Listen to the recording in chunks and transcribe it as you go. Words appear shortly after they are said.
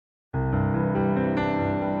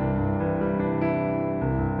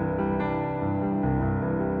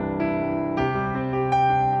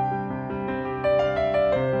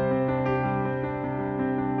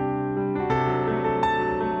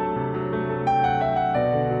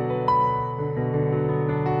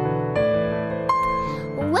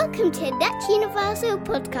Welcome to That's Universal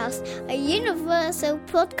Podcast, a universal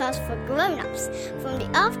podcast for grown-ups from the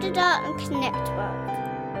After Dark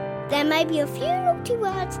Network. There may be a few naughty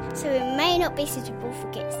words, so it may not be suitable for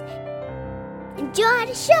kids. Enjoy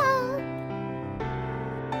the show!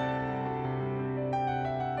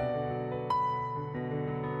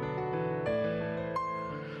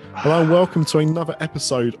 Hello and welcome to another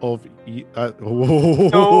episode of...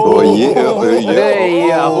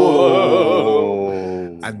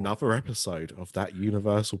 Another episode of That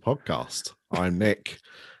Universal Podcast. I'm Nick,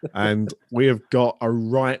 and we have got a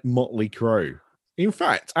right motley crew. In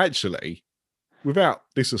fact, actually, without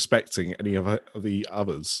disrespecting any of the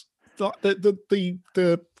others,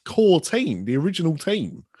 the core team, the original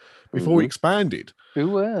team, before we expanded.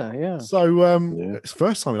 Who were, yeah. So it's the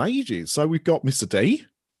first time in ages. So we've got Mr. D.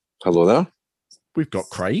 Hello there. We've got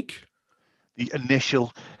Craig. The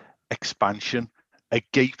initial expansion, a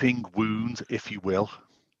gaping wound, if you will.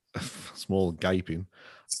 Small gaping.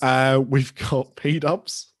 We've got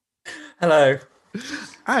P-Dubs. Hello.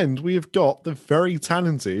 And we have got the very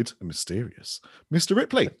talented and mysterious Mr.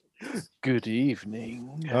 Ripley. Good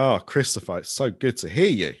evening. Oh, Christopher, it's so good to hear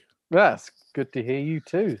you. That's good to hear you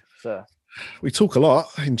too, sir. We talk a lot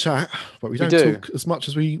in chat, but we don't talk as much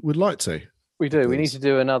as we would like to. We do. We need to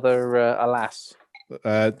do another alas.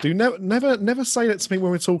 Never say that to me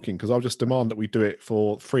when we're talking, because I'll just demand that we do it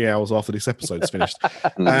for 3 hours after this episode's finished.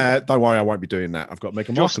 Don't worry, I won't be doing that. I've got to make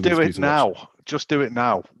a Just do it now. Just do it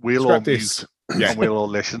now. We'll all mute and we'll all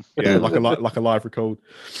listen. Yeah, like a live record.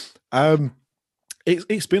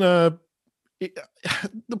 It's been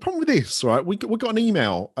the problem with this, right? We got an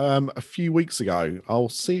email a few weeks ago.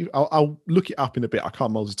 I'll look it up in a bit. I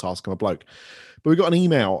can't multitask. I'm a bloke. But we got an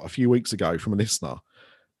email a few weeks ago from a listener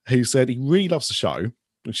who said he really loves the show,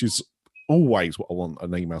 which is always what I want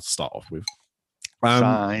an email to start off with.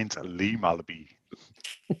 Signed Lee Malaby.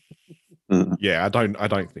 Yeah, I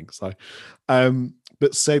don't think so.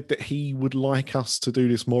 But said that he would like us to do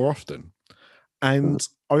this more often. And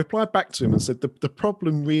I replied back to him and said the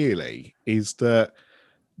problem really is that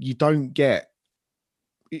you don't get,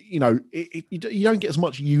 you don't get as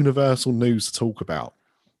much universal news to talk about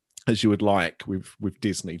as you would like with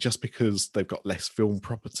Disney, just because they've got less film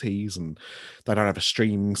properties and they don't have a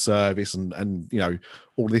streaming service and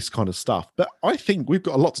all this kind of stuff. But I think we've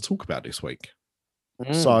got a lot to talk about this week.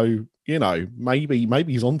 So, maybe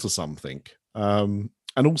he's onto something. And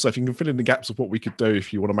also, if you can fill in the gaps of what we could do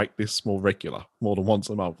if you want to make this more regular, more than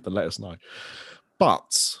once a month, then let us know.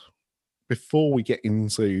 But before we get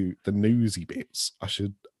into the newsy bits, I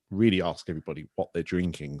should really ask everybody what they're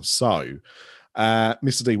drinking. So,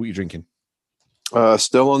 Mr. D, what are you drinking?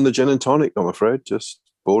 Still on the gin and tonic, I'm afraid. Just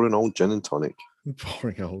boring old gin and tonic.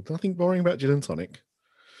 Boring old. Nothing boring about gin and tonic.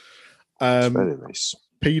 It's very nice.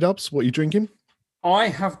 P-Dubs, what are you drinking? I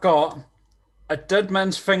have got a Dead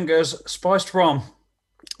Man's Fingers spiced rum.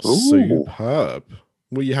 Ooh. Superb.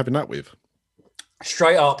 What are you having that with?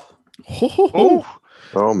 Straight up.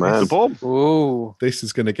 Oh man. Ooh. This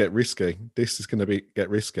is going to get risky. Get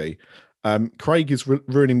risky. Craig is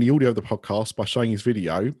ruining the audio of the podcast by showing his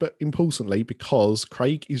video, but importantly, because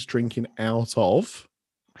Craig is drinking out of...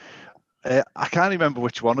 I can't remember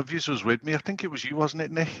which one of you was with me. I think it was you, wasn't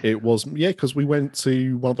it, Nick? It was, yeah, because we went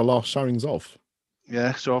to one of the last showings of.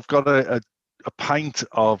 Yeah, so I've got a pint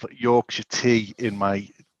of Yorkshire tea in my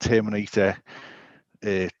Terminator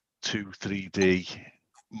 2 3D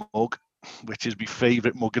mug, which is my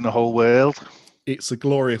favourite mug in the whole world. It's a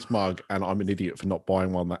glorious mug, and I'm an idiot for not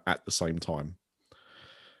buying one at the same time.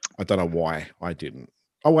 I don't know why I didn't.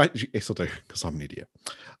 Oh, actually, yes, I do, because I'm an idiot.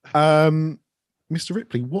 Mr.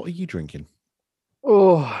 Ripley, what are you drinking?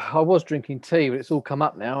 Oh, I was drinking tea, but it's all come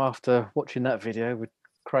up now after watching that video with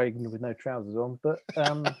Craig with no trousers on. But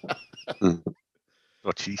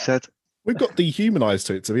what she said. We've got dehumanized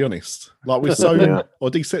to it, to be honest. Like we're so or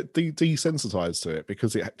desensitized to it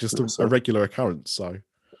because it's just a regular occurrence. So,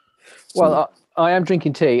 well, I am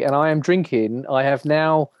drinking tea, and I have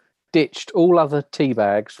now ditched all other tea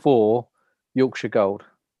bags for Yorkshire Gold.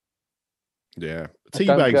 Yeah, tea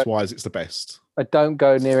bags wise, it's the best. I don't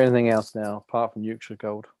go near anything else now apart from Yorkshire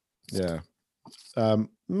Gold. Yeah.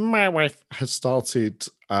 My wife has started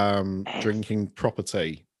drinking proper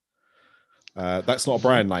tea. That's not a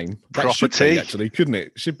brand name. That proper should tea, be, actually, couldn't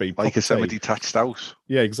it? It should be like a semi-detached house.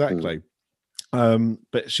 Yeah, exactly.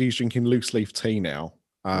 But she's drinking loose leaf tea now.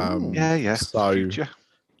 Yeah.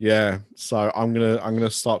 So I'm gonna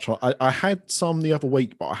start trying. I had some the other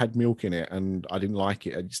week, but I had milk in it and I didn't like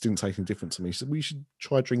it. It just didn't taste any different to me. So we should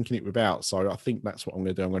try drinking it without. So I think that's what I'm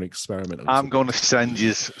gonna do. I'm gonna experiment. I'm gonna send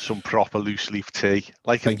you some proper loose leaf tea,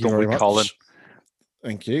 like I've done with much. Colin.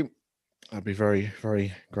 Thank you. I'd be very,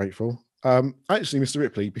 very grateful. Actually, Mr.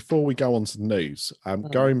 Ripley, before we go on to the news,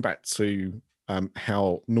 going back to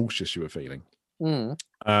how nauseous you were feeling,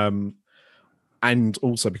 and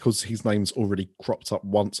also because his name's already cropped up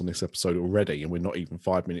once on this episode already, and we're not even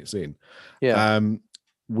 5 minutes in. Yeah.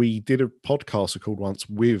 We did a podcast recorded once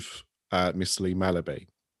with Mr. Lee Malaby.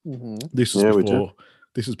 This was Yeah, we before.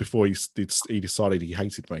 This was before he decided he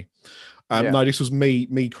hated me. No, this was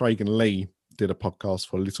me, Craig, and Lee did a podcast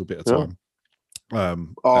for a little bit of time.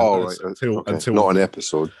 Right. Until not an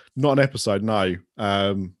episode. Not an episode, no.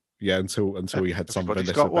 Until he had something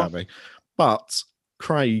to about me. But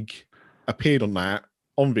Craig appeared on that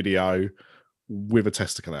on video with a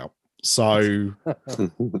testicle out. So, you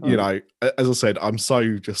know, as I said, I'm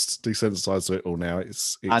so just desensitized to it all now.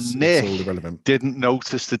 It's and all Nick irrelevant. didn't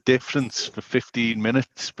notice the difference for 15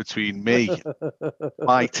 minutes between me,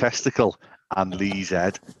 my testicle, and Lee's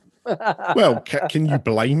head. Well, can you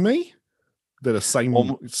blame me? They're the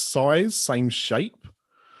same size, same shape.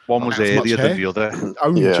 One was earlier than the other.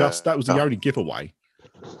 That was the only giveaway.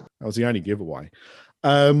 That was the only giveaway.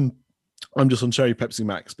 I'm just on Cherry Pepsi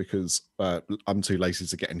Max because I'm too lazy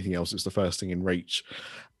to get anything else. It's the first thing in reach.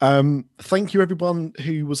 Thank you, everyone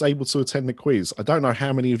who was able to attend the quiz. I don't know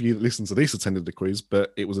how many of you that listen to this attended the quiz,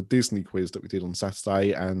 but it was a Disney quiz that we did on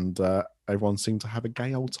Saturday, and everyone seemed to have a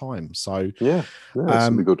gay old time. So yeah,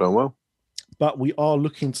 we go down well. But we are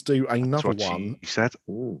looking to do another one. You said.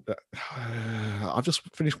 I've just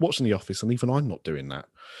finished watching The Office, and even I'm not doing that.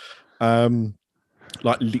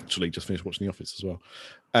 Like literally just finished watching The Office as well.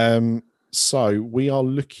 So we are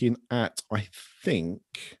looking at, I think,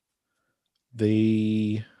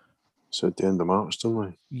 So at the end of March, don't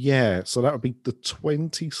we? Yeah, so that would be the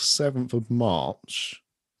 27th of March.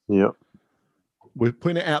 Yep. We're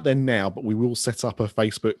putting it out there now, but we will set up a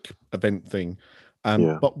Facebook event thing.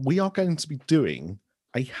 But we are going to be doing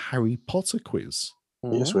a Harry Potter quiz.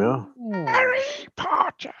 Yes, we are. Harry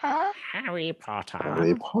Potter.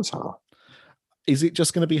 Is it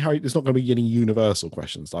just going to be Harry? There's not going to be any universal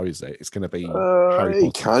questions, though, is there? It's going to be Harry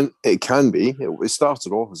Potter. It can be. It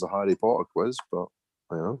started off as a Harry Potter quiz, but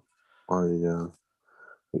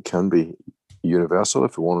it can be universal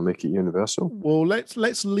if we want to make it universal. Well,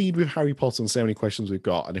 let's lead with Harry Potter and see how many questions we've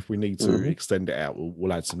got, and if we need to extend it out,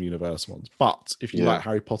 we'll add some universal ones. But if you like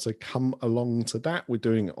Harry Potter, come along to that. We're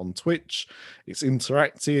doing it on Twitch. It's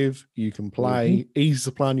interactive. You can play.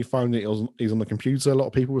 Easy to play on your phone. It is on the computer. A lot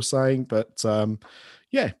of people were saying, but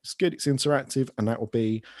it's good. It's interactive, and that will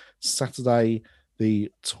be Saturday,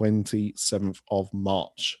 the 27th of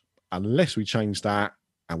March, unless we change that,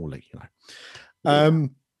 and we'll let you know.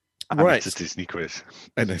 Right, it's a Disney quiz.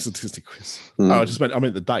 And it's a Disney quiz. I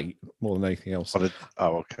meant the date more than anything else.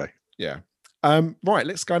 Okay. Yeah. Right,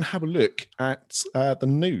 let's go and have a look at the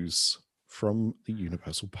news from the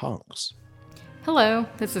Universal Parks. Hello,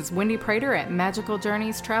 this is Wendy Prater at Magical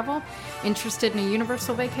Journeys Travel. Interested in a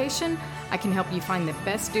Universal vacation? I can help you find the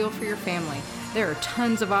best deal for your family. There are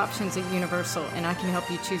tons of options at Universal, and I can help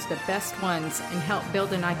you choose the best ones and help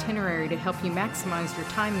build an itinerary to help you maximize your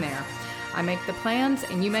time there. I make the plans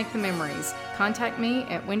and you make the memories. Contact me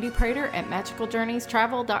at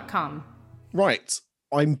wendyprater@magicaljourneystravel.com. Right.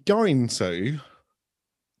 I'm going to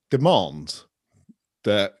demand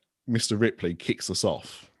that Mr. Ripley kicks us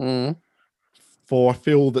off. For I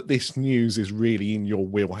feel that this news is really in your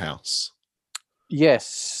wheelhouse.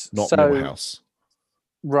 Yes. Not wheelhouse.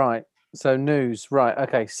 Right. So news. Right.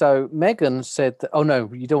 Okay. So Megan said that, oh no,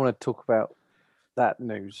 you don't want to talk about that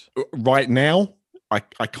news. Right now? I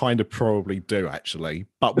kind of probably do actually,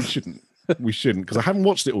 but we shouldn't. Because I haven't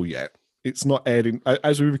watched it all yet. It's not aired in.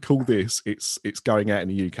 As we record this, it's going out in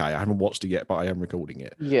the UK. I haven't watched it yet, but I am recording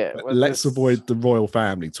it. Yeah. Well, let's avoid the royal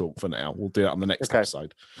family talk for now. We'll do it on the next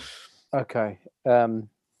episode. Okay.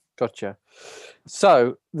 Gotcha.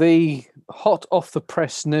 So the hot off the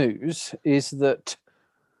press news is that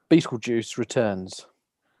Beetlejuice returns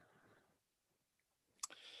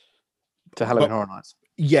to Halloween Horror Nights.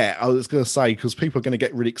 Yeah, I was going to say, because people are going to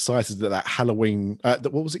get really excited that Halloween,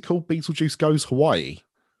 what was it called? Beetlejuice Goes Hawaii.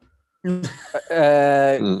 I've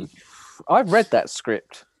read that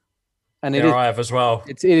script. And I have as well.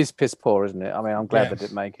 It is piss poor, isn't it? I mean, I'm glad they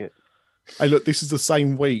didn't make it. Hey, look, this is the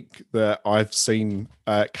same week that I've seen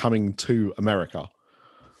Coming to America.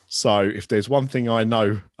 So if there's one thing I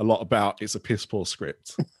know a lot about, it's a piss poor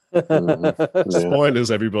script.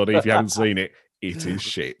 Spoilers, everybody, if you haven't seen it. It is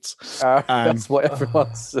shit. That's what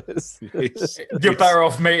everyone says. You're better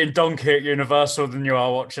off meeting Donkey at Universal than you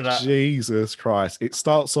are watching that. Jesus Christ. It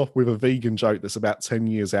starts off with a vegan joke that's about 10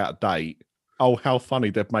 years out of date. Oh, how funny,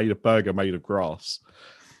 they've made a burger made of grass.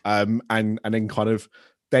 And then kind of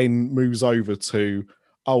then moves over to,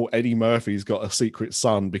 oh, Eddie Murphy's got a secret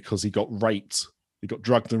son because he got raped. He got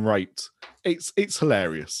drugged and raped. It's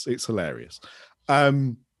hilarious. It's hilarious.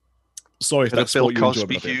 Sorry if that's Bill what you enjoyed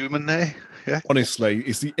Cosby about it. human there. Yeah. Honestly,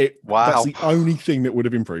 that's Wow. the only thing that would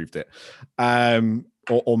have improved it,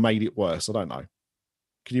 or made it worse. I don't know.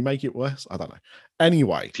 Can you make it worse? I don't know.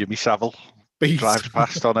 Anyway, Jimmy Savile Beast. drives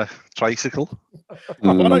past on a tricycle.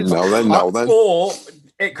 No, then. Or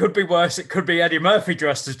it could be worse. It could be Eddie Murphy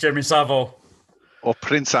dressed as Jimmy Savile. Or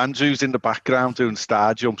Prince Andrew's in the background doing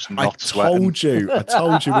star jumps and not sweating. I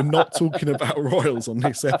told you, we're not talking about royals on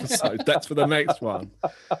this episode. That's for the next one.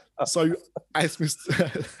 So, as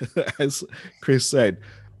Chris said,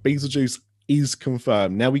 Beetlejuice is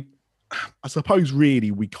confirmed. Now, I suppose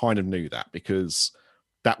really we kind of knew that because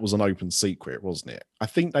that was an open secret, wasn't it? I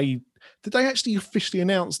think did they actually officially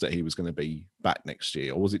announce that he was going to be back next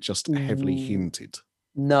year, or was it just heavily hinted?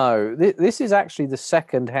 No, this is actually the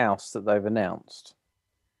second house that they've announced.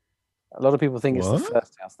 A lot of people think it's the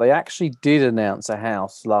first house. They actually did announce a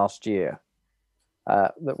house last year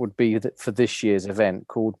that would be for this year's event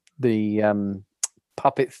called the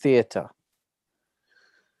Puppet Theatre.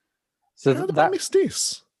 So How did I miss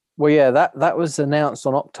this? Well, yeah, that was announced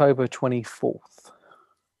on October 24th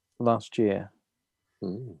last year.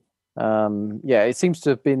 Yeah, it seems to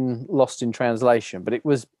have been lost in translation, but it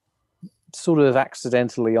was sort of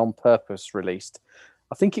accidentally on purpose released.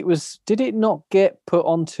 I think it was, did it not get put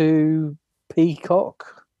onto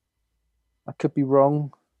Peacock? I could be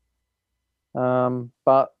wrong.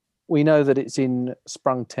 But we know that it's in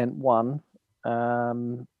Sprung Tent 1. Yeah,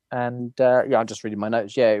 I'm just reading my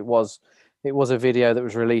notes. Yeah, it was a video that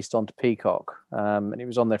was released onto Peacock, and it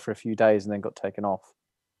was on there for a few days and then got taken off.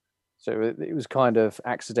 So it was kind of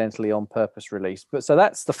accidentally on purpose released. But so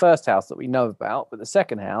that's the first house that we know about. But the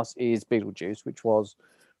second house is Beetlejuice, which was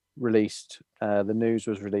released. The news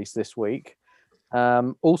was released this week.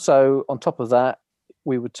 Also, on top of that,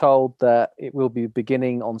 we were told that it will be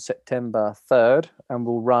beginning on September 3rd and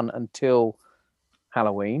will run until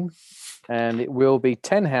Halloween. And it will be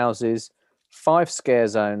 10 houses, 5 scare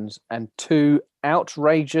zones, and 2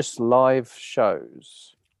 outrageous live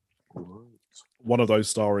shows. One of those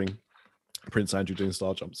starring Prince Andrew doing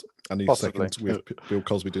star jumps, and the second with Bill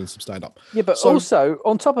Cosby doing some stand-up. Yeah, but also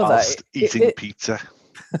on top of that, eating pizza.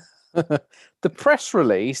 The press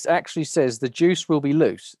release actually says the juice will be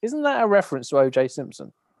loose. Isn't that a reference to O.J.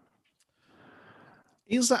 Simpson?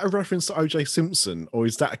 Is that a reference to O.J. Simpson, or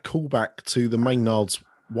is that a callback to the Maynard's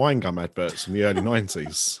wine gum adverts from the early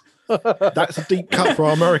 90s? That's a deep cut for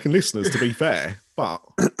our American listeners, to be fair, but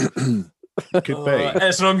it could be.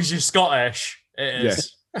 As long as you're Scottish, it is.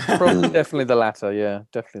 Yes. Probably definitely the latter. Yeah,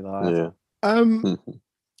 definitely the latter. Yeah.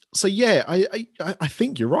 So yeah, I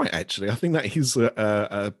think you're right. Actually, I think that is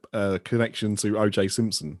a connection to O.J.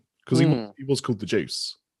 Simpson because he was called the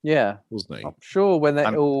Juice. Yeah, wasn't he? I'm sure when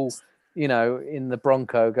they're all, in the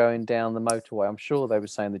Bronco going down the motorway, I'm sure they were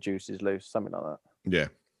saying the juice is loose, something like that. Yeah.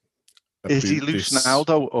 Is he loose now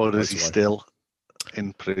though, or is he still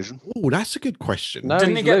in prison? Oh, that's a good question. No,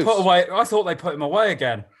 Didn't he get put away? I thought they put him away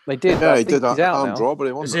again. They did. Yeah, he did. He's out Armed now.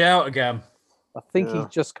 robbery, wasn't Is he out again? I think he's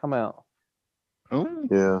just come out. Oh,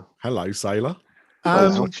 Yeah. Hello, sailor.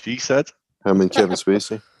 that's what she said. I mean, Kevin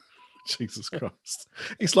Spacey. Jesus Christ!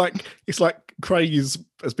 It's like Craig has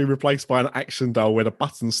been replaced by an action doll with a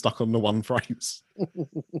button stuck on the one phrase.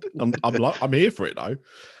 I'm here for it though.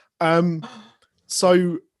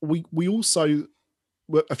 So we also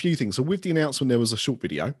a few things. So with the announcement, there was a short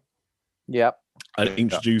video. Yep.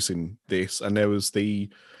 Introducing this, and there was the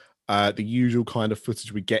usual kind of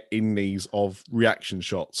footage we get in these of reaction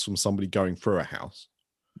shots from somebody going through a house.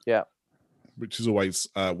 Yeah, which is always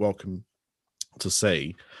welcome to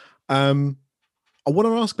see. I want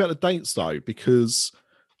to ask about the dates though, because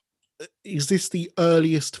is this the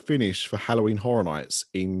earliest finish for Halloween Horror Nights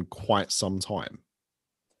in quite some time?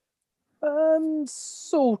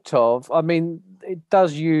 Sort of. I mean, it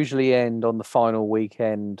does usually end on the final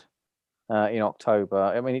weekend in October.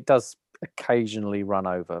 I mean, it does occasionally run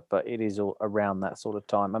over, but it is all around that sort of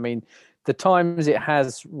time. I mean, the times it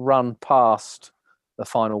has run past the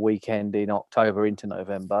final weekend in October into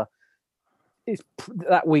November, it's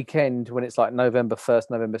that weekend when it's like November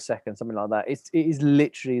 1st, November 2nd, something like that. It is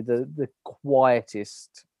literally the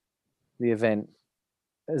quietest the event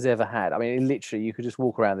has ever had. I mean, literally, you could just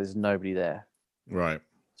walk around, there's nobody there. Right.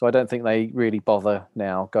 So I don't think they really bother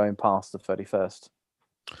now going past the 31st.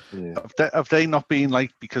 Yeah. Have they not been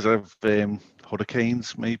like because of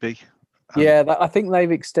hurricanes, maybe? Yeah, I think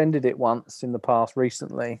they've extended it once in the past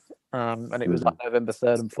recently, and it was like November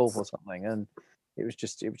 3rd and 4th or something, and it was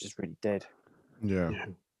just really dead. Yeah.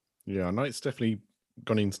 I know it's definitely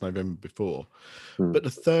gone into November before. Hmm. But the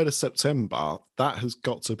 3rd of September, that has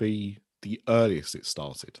got to be the earliest it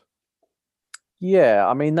started. Yeah,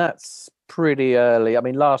 I mean, that's pretty early. I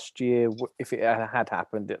mean, last year, if it had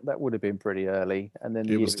happened, that would have been pretty early. And then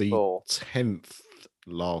the It year was the before. 10th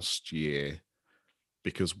last year,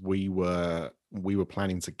 because we were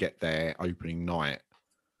planning to get there opening night,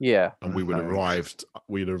 Yeah. and we would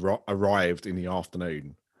Right. arrived in the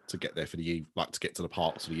afternoon to get there for the to get to the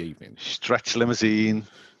parks for the evening. Stretch limousine.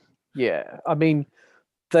 Yeah. I mean,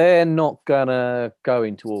 they're not going to go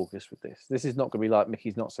into August with this. This is not going to be like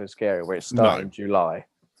Mickey's Not So Scary, where it's starting in July,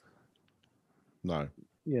 No,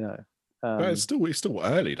 you know. but it's still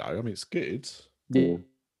early though. I mean, it's good.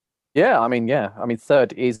 Yeah, I mean,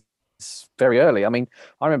 3rd is very early. I mean,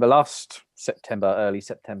 I remember last September, early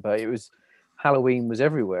September, it was Halloween was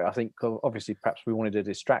everywhere. I think obviously perhaps we wanted a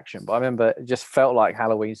distraction, but I remember it just felt like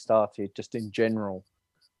Halloween started just in general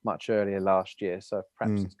much earlier last year. So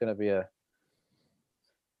perhaps it's going to be a,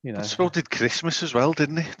 you know. But so did Christmas as well,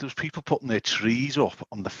 didn't it? There was people putting their trees up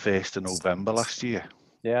on the 1st of November last year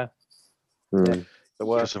Yeah. Hmm. Yeah. The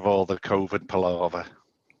worst. because of all the COVID palaver.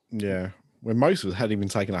 Yeah, when most of us hadn't even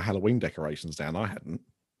taken our Halloween decorations down. I hadn't.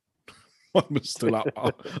 I was still up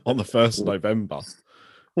on the 1st of November.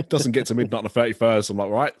 It doesn't get to midnight on the 31st. I'm like,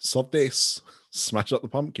 right, sod this. Smash up the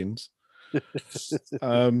pumpkins.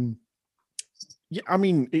 Yeah, I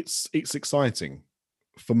mean, it's exciting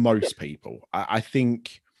for most people. I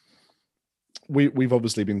think we've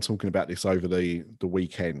obviously been talking about this over the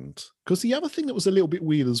weekend, because the other thing that was a little bit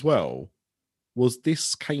weird as well was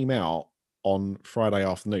this came out on Friday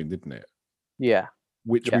afternoon, didn't it? Yeah.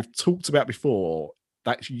 Which we've talked about before.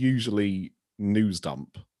 That's usually news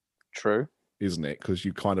dump, True. isn't it? Because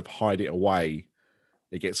you kind of hide it away.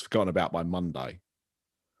 It gets forgotten about by Monday.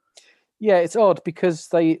 Yeah, it's odd because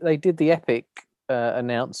they did the Epic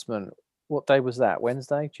announcement. What day was that?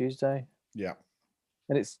 Wednesday, Tuesday? Yeah.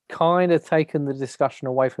 And it's kind of taken the discussion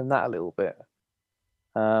away from that a little bit.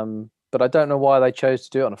 But I don't know why they chose to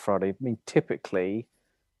do it on a Friday. I mean, typically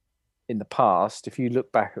in the past, if you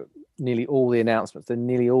look back at nearly all the announcements, they're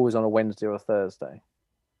nearly always on a Wednesday or a Thursday.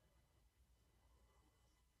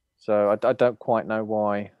 So I don't quite know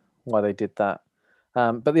why they did that.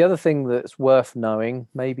 But the other thing that's worth knowing,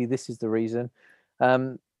 maybe this is the reason,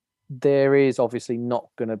 there is obviously not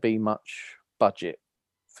going to be much budget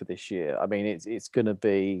for this year. I mean, it's going to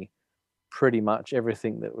be pretty much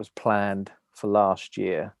everything that was planned for last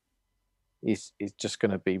year is just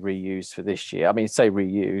going to be reused for this year. I mean, say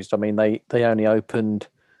reused. I mean, they only opened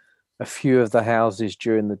a few of the houses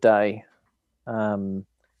during the day for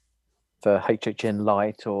HHN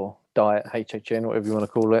Light or Diet HHN, whatever you want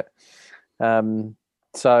to call it.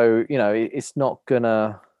 So, you know, it's not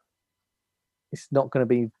gonna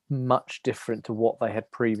be much different to what they had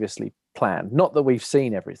previously planned. Not that we've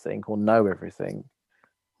seen everything or know everything,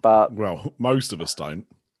 but Well, most of us don't.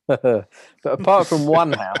 but apart from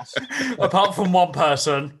one house, Apart from one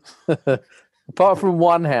person. apart from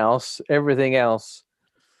one house, everything else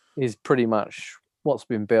is pretty much what's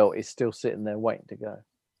been built is still sitting there waiting to go.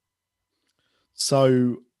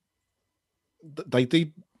 So they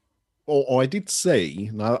did, or I did see.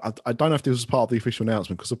 Now, I don't know if this was part of the official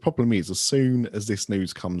announcement, because the problem is, as soon as this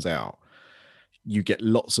news comes out, you get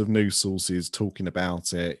lots of news sources talking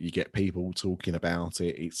about it. You get people talking about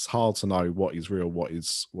it. It's hard to know what is real, what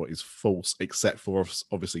is false, except for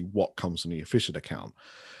obviously what comes from the official account.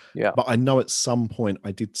 Yeah. But I know at some point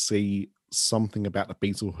I did see something about the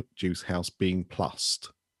Beetlejuice house being plussed.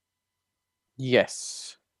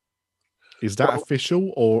 Yes. Is that Well,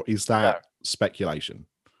 official, or is that speculation?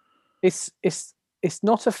 It's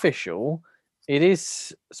not official. It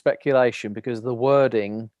is speculation because the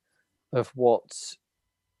wording of what's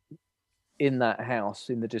in that house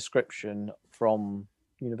in the description from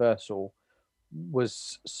Universal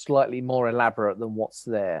was slightly more elaborate than what's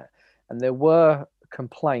there. And there were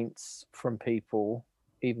complaints from people,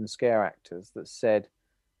 even scare actors, that said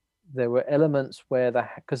there were elements where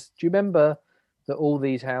because do you remember that all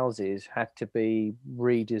these houses had to be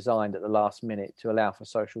redesigned at the last minute to allow for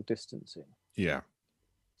social distancing? Yeah.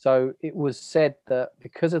 So it was said that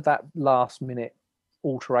because of that last minute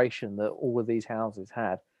alteration that all of these houses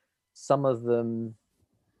had, some of them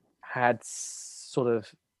had sort of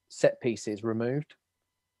set pieces removed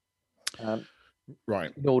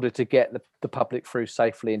Right. in order to get the public through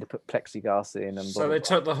safely and to put plexiglass in. And So they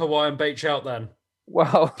took the Hawaiian beach out then.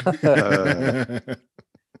 well,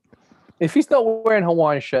 if he's not wearing a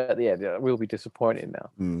Hawaiian shirt at the end, we'll be disappointed now.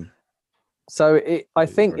 Mm. So I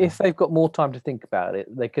think very- if they've got more time to think about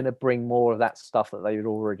it, they're going to bring more of that stuff that they had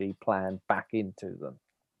already planned back into them.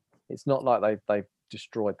 It's not like they've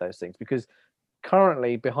destroyed those things, because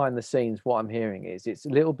currently behind the scenes, what I'm hearing is it's a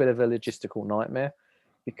little bit of a logistical nightmare,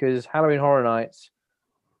 because Halloween Horror Nights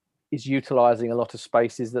is utilizing a lot of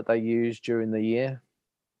spaces that they use during the year.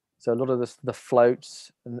 So a lot of the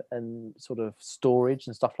floats and sort of storage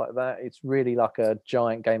and stuff like that, it's really like a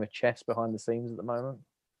giant game of chess behind the scenes at the moment.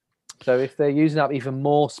 So if they're using up even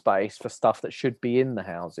more space for stuff that should be in the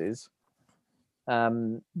houses,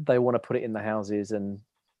 they want to put it in the houses and,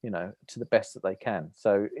 to the best that they can.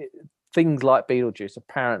 So things like Beetlejuice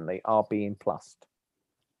apparently are being plussed.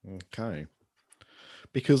 Okay.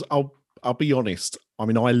 Because I'll be honest, I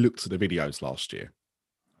mean, I looked at the videos last year.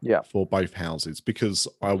 Yeah. For both houses because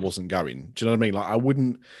I wasn't going. Do you know what I mean? Like I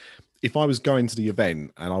wouldn't, if I was going to the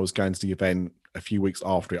event and I was going to the event a few weeks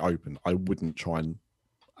after it opened, I wouldn't try and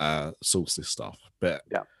source this stuff. But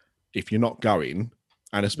if you're not going,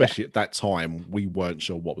 and especially at that time, we weren't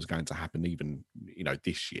sure what was going to happen even,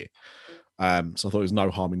 this year. So I thought there was no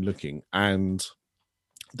harm in looking. And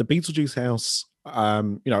the Beetlejuice house,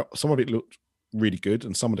 some of it looked really good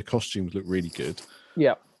and some of the costumes looked really good.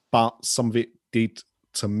 Yeah. But some of it did,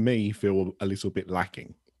 to me, feel a little bit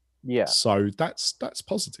lacking. Yeah. So that's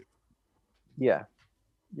positive. Yeah.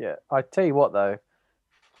 I tell you what, though,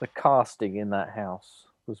 the casting in that house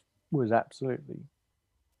was absolutely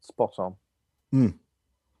spot on.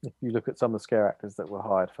 If you look at some of the scare actors that were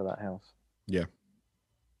hired for that house. Yeah.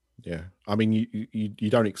 I mean, you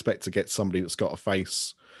don't expect to get somebody that's got a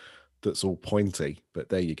face that's all pointy, but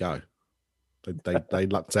there you go. They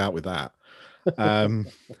lucked out with that.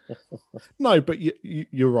 No, but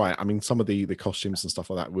you're right. I mean, some of the costumes and stuff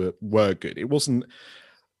like that were good. It wasn't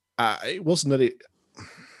that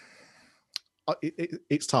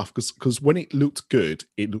it's tough because when it looked good,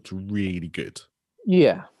 it looked really good.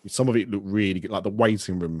 Yeah, some of it looked really good, like the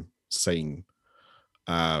waiting room scene.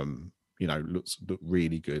 Looked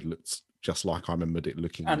really good. Looks just like I remembered it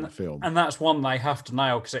looking in the film. And that's one they have to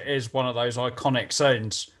nail because it is one of those iconic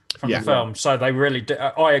scenes from the film. So they really did.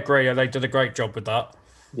 I agree. They did a great job with that.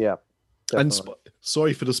 Yeah. Definitely. And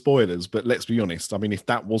sorry for the spoilers, but let's be honest. I mean, if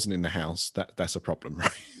that wasn't in the house, that's a problem,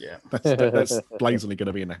 right? Yeah. that's blazingly going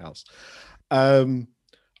to be in the house. I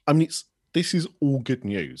mean, this is all good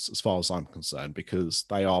news as far as I'm concerned because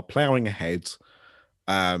they are ploughing ahead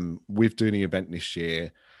with doing the event this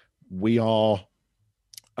year. We are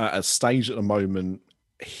at a stage at the moment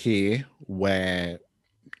here where,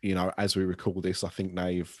 as we recall this, I think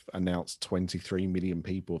they've announced 23 million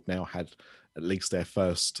people have now had at least their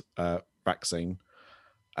first vaccine.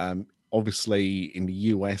 Obviously, in the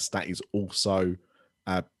US, that is also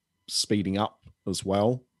speeding up as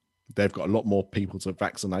well. They've got a lot more people to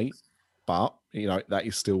vaccinate, but that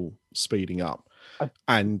is still speeding up,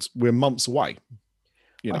 and we're months away.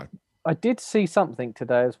 I did see something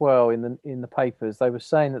today as well in the papers. They were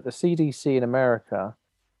saying that the CDC in America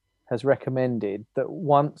has recommended that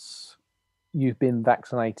once you've been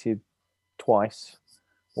vaccinated twice,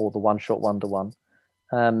 or the one-shot wonder-one,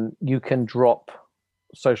 you can drop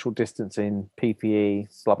social distancing, PPE,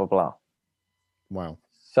 blah, blah, blah. Wow.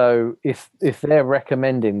 So if they're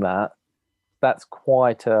recommending that, that's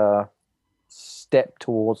quite a step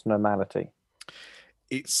towards normality.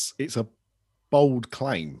 It's a bold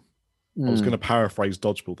claim. I was going to paraphrase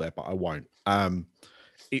Dodgeball there, but I won't.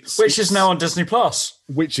 Which is now on Disney Plus.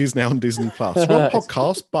 Which is now on Disney Plus. We're on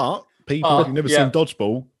podcast, but people who've never seen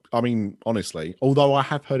Dodgeball, I mean, honestly, although I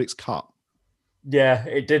have heard it's cut. Yeah,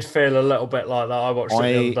 it did feel a little bit like that. I watched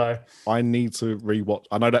it the other day. I need to rewatch.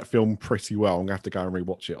 I know that film pretty well. I'm going to have to go and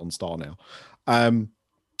rewatch it on Star now.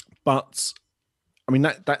 But I mean,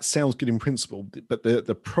 that sounds good in principle. But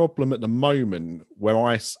the problem at the moment where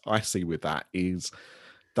I see with that is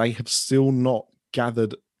they have still not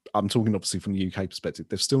gathered, I'm talking obviously from the UK perspective,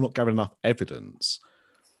 they've still not gathered enough evidence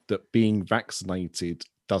that being vaccinated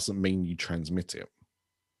doesn't mean you transmit it.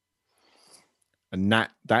 And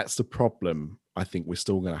that's the problem I think we're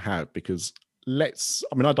still going to have because I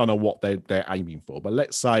don't know what they're aiming for, but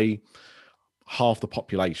let's say half the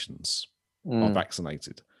populations are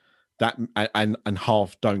vaccinated, that and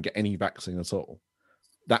half don't get any vaccine at all.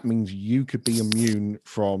 That means you could be immune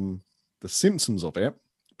from the symptoms of it,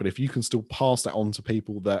 but if you can still pass that on to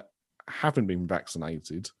people that haven't been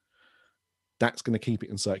vaccinated, that's going to keep it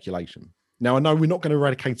in circulation. Now, I know we're not going to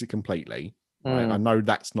eradicate it completely. Right? I know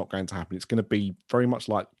that's not going to happen. It's going to be very much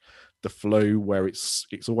like the flu, where it's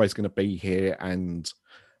always going to be here,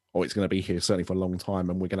 or it's going to be here certainly for a long time,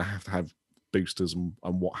 and we're going to have boosters and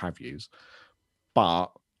what have yous. But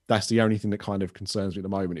that's the only thing that kind of concerns me at the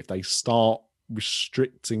moment. If they start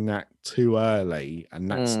restricting that too early, and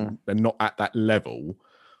they're not at that level,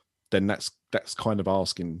 then that's kind of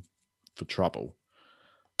asking for trouble.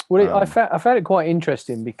 Well, I found it quite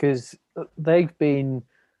interesting because they've been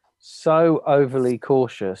so overly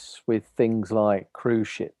cautious with things like cruise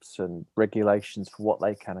ships and regulations for what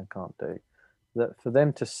they can and can't do, that for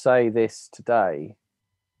them to say this today,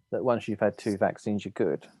 that once you've had 2 vaccines, you're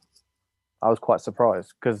good, I was quite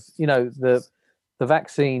surprised because, you know, the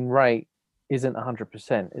vaccine rate isn't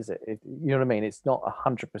 100%, is it? You know what I mean? It's not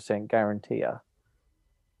 100% guarantee. How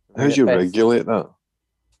do you regulate that?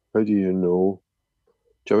 How do you know?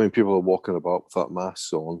 Do you know how many people are walking about with that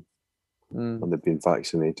mask on when they've been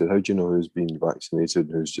vaccinated? How do you know who's been vaccinated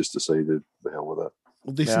and who's just decided the hell with it?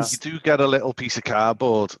 Well, You do get a little piece of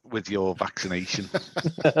cardboard with your vaccination.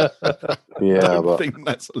 I don't think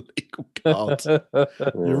that's a legal card.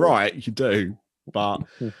 You're right, you do. But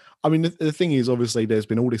I mean, the thing is, obviously, there's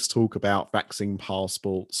been all this talk about vaccine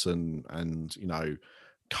passports and you know,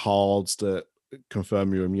 cards that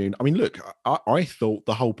confirm you're immune. I mean, look, I thought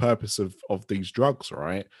the whole purpose of these drugs,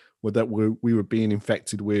 right, were that we were being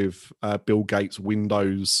infected with Bill Gates'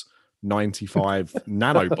 Windows 95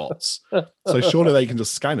 nanobots. So surely they can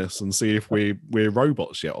just scan us and see if we're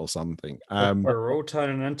robots yet or something. We're all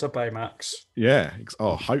turning into Baymax. Yeah.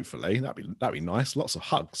 Oh, hopefully that'd be nice. Lots of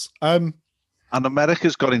hugs. And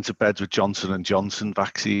America's got into bed with Johnson & Johnson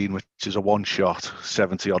vaccine, which is a one-shot,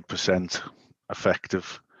 70%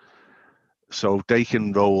 effective. So they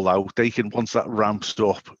can roll out. Once that ramps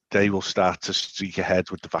up, they will start to streak ahead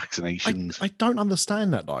with the vaccinations. I don't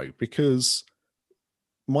understand that though, because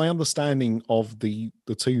my understanding of the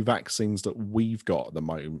 2 vaccines that we've got at the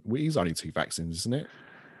moment, it is only 2 vaccines, isn't it?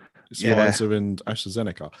 It's Pfizer and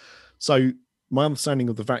AstraZeneca. So my understanding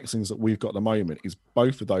of the vaccines that we've got at the moment is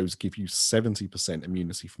both of those give you 70%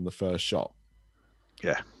 immunity from the first shot.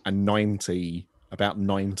 Yeah. And about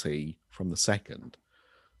 90 from the second.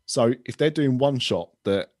 So if they're doing one shot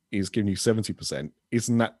that is giving you 70%,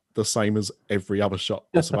 isn't that the same as every other shot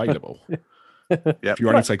that's available? If you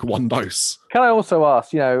only take 1 dose. Can I also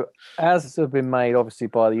ask, you know, as have been made obviously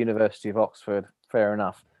by the University of Oxford, fair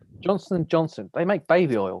enough. Johnson & Johnson, they make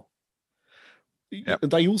baby oil. Yep.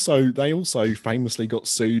 They also famously got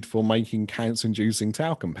sued for making cancer-inducing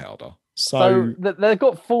talcum powder. So they've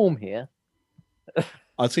got form here.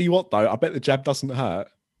 I'll tell you what, though, I bet the jab doesn't hurt.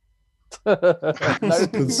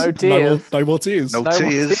 no tears. No more tears. No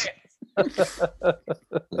tears.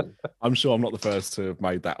 I'm sure I'm not the first to have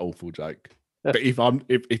made that awful joke. But if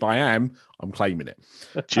I am, I'm claiming it.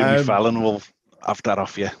 Jimmy Fallon will have that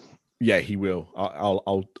off you. Yeah, he will.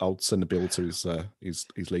 I'll send a bill to his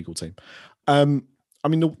legal team. I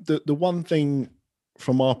mean, the one thing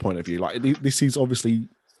from our point of view, like this is obviously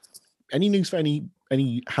any news for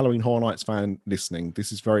any Halloween Horror Nights fan listening.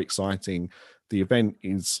 This is very exciting. The event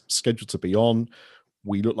is scheduled to be on.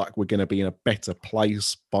 We look like we're going to be in a better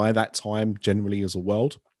place by that time, generally as a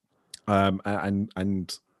world.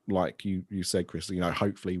 And like you said, Chris, you know,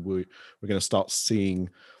 hopefully we're going to start seeing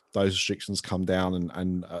those restrictions come down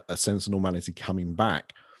and a sense of normality coming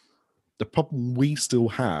back. The problem we still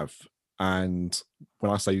have, and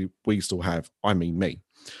when I say we still have, I mean me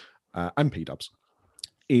and P-Dubs,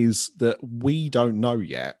 is that we don't know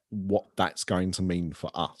yet what that's going to mean for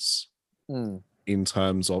us in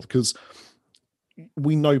terms of, because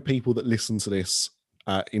we know people that listen to this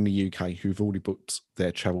in the UK who've already booked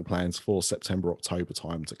their travel plans for September, October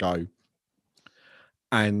time to go.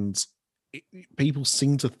 And people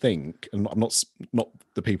seem to think, and I'm not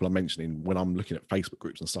the people I'm mentioning when I'm looking at Facebook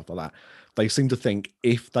groups and stuff like that, they seem to think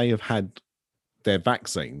if they have had their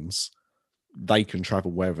vaccines, they can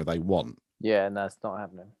travel wherever they want. Yeah, and that's not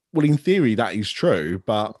happening. Well, in theory, that is true,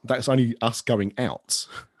 but that's only us going out.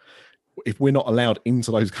 If we're not allowed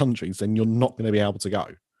into those countries, then you're not going to be able to go.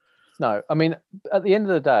 No, I mean, at the end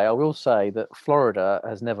of the day, I will say that Florida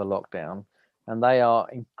has never locked down, and they are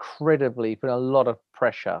incredibly putting a lot of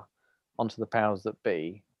pressure onto the powers that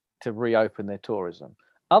be to reopen their tourism.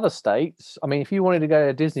 Other states, I mean, if you wanted to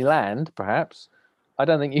go to Disneyland, perhaps, I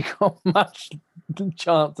don't think you've got much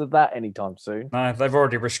chance of that anytime soon. No, they've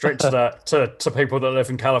already restricted that to people that live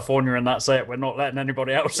in California, and that's it. We're not letting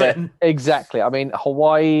anybody else in. Exactly. I mean,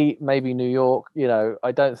 Hawaii, maybe New York, you know,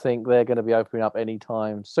 I don't think they're going to be opening up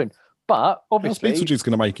anytime soon. But obviously, Beetlejuice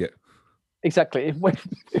going to make it. Exactly.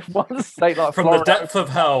 If one state like from Florida, the depth of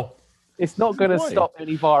hell, it's not going to stop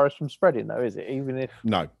any virus from spreading, though, is it? Even if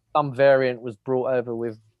some variant was brought over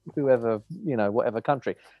with whoever, you know, whatever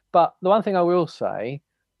country. But the one thing I will say,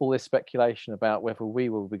 all this speculation about whether we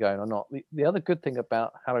will be going or not, the other good thing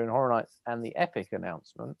about Halloween Horror Nights and the Epic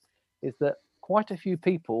announcement is that quite a few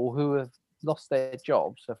people who have lost their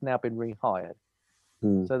jobs have now been rehired.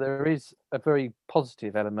 So there is a very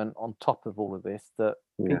positive element on top of all of this that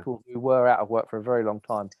people who were out of work for a very long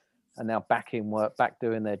time are now back in work, back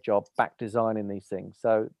doing their job, back designing these things.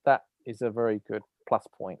 So that is a very good plus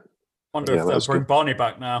point. Wonder if they'll bring Barney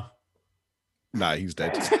back now. No, he's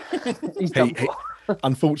dead. He's done.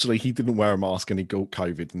 Unfortunately, he didn't wear a mask and he got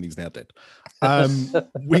COVID, and he's now dead.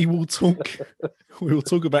 We will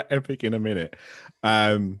talk about Epic in a minute,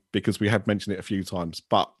 because we have mentioned it a few times.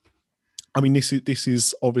 But I mean, this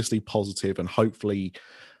is obviously positive, and hopefully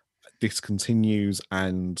this continues.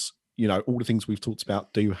 And all the things we've talked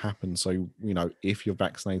about do happen. So if you're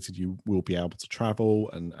vaccinated, you will be able to travel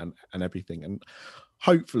and everything. And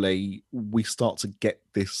hopefully we start to get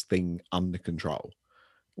this thing under control,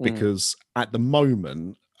 because at the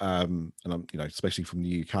moment, and I'm, especially from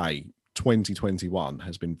the UK, 2021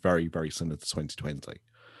 has been very, very similar to 2020.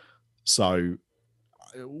 So,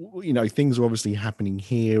 things are obviously happening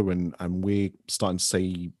here, and we're starting to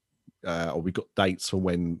see, or we've got dates for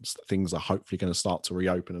when things are hopefully going to start to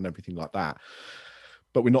reopen and everything like that.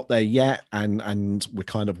 But we're not there yet, and we're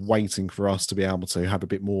kind of waiting for us to be able to have a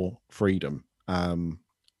bit more freedom. And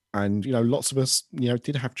lots of us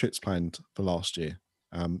did have trips planned for last year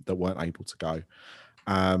that weren't able to go,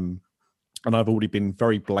 and I've already been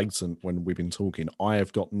very blatant when we've been talking. I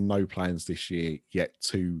have got no plans this year yet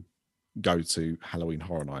to go to Halloween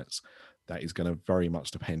Horror Nights. That is going to very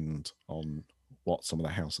much depend on what some of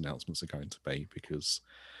the house announcements are going to be, because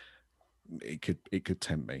it could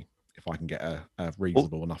tempt me if I can get a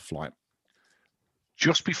reasonable enough flight.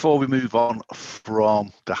 Just before we move on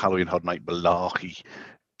from the Halloween Horror Night malarkey,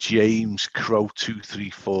 James Crow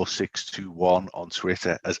 234621 on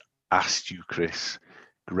Twitter has asked you, Chris,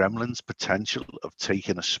 Gremlins' potential of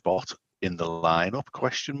taking a spot in the lineup? ?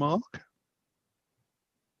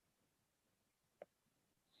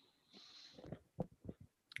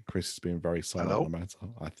 Chris has been very silent on the matter.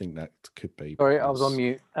 I think that could be. Sorry, I was on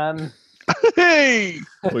mute. Hey!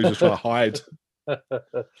 Well, he's just trying to hide.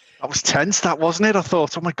 That was tense, that wasn't it? I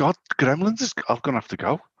thought, oh my God, Gremlins I'm going to have to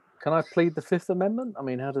go. Can I plead the Fifth Amendment? I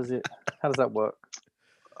mean, how does that work?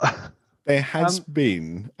 There has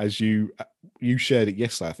been, as you shared it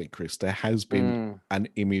yesterday, I think, Chris, there has been an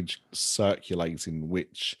image circulating,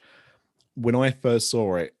 which when I first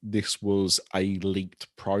saw it, this was a leaked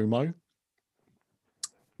promo.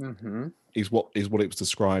 Mm-hmm. Is what it was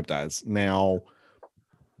described as. Now,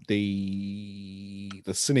 the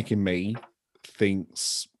cynic in me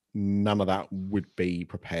thinks none of that would be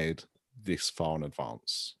prepared this far in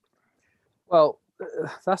advance. Well,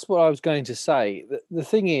 that's what I was going to say. The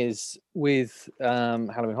thing is with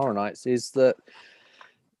Halloween Horror Nights is that,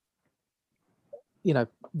 the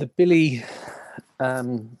Billie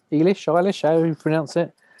Eilish, how do you pronounce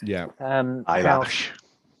it? Yeah. Eyelash.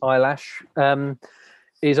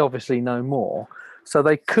 Is obviously no more. So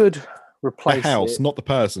they could replace the house, not the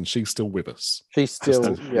person. She's still with us. She's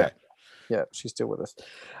still, yeah, she's still with us.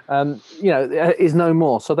 Is no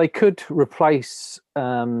more. So they could replace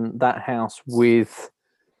that house with,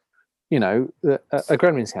 a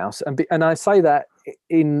Gremlins house. And I say that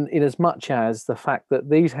in as much as the fact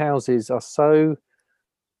that these houses are so,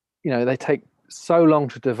 they take so long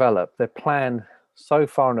to develop. They're planned so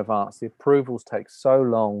far in advance. The approvals take so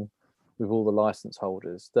long with all the license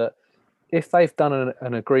holders that if they've done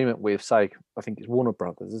an agreement with, say, I think it's Warner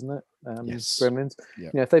Brothers, isn't it? Yes. Gremlins.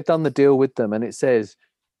 Yeah. If they've done the deal with them and it says,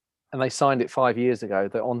 and they signed it 5 years ago,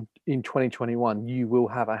 that in 2021 you will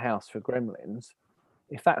have a house for Gremlins.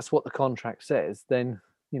 If that's what the contract says, then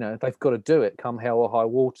they've got to do it, come hell or high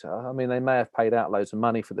water. I mean, they may have paid out loads of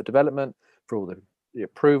money for the development, for all the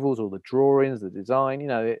approvals, all the drawings, the design.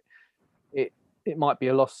 It might be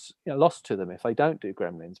a loss to them if they don't do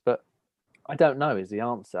Gremlins, but I don't know is the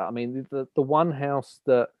answer. I mean, the one house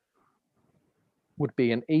that would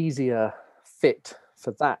be an easier fit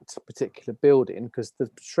for that particular building, because the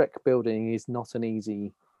Shrek building is not an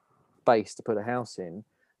easy space to put a house in,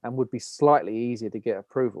 and would be slightly easier to get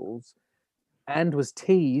approvals, and was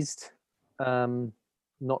teased,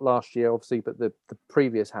 not last year, obviously, but the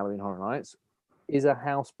previous Halloween Horror Nights, is a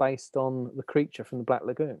house based on the creature from the Black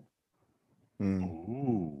Lagoon.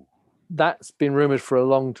 Ooh. That's been rumored for a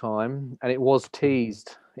long time, and it was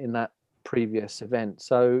teased in that previous event.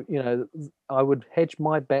 So, I would hedge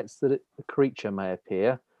my bets that the creature may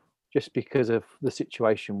appear just because of the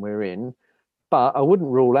situation we're in. But I wouldn't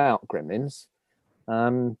rule out Gremlins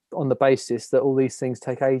on the basis that all these things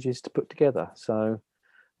take ages to put together. So,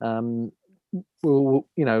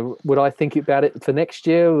 would I think about it for next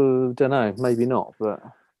year? I don't know, maybe not, but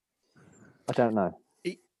I don't know.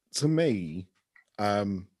 To me,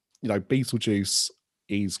 Beetlejuice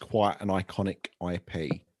is quite an iconic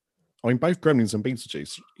IP. I mean, both Gremlins and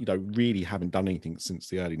Beetlejuice, really haven't done anything since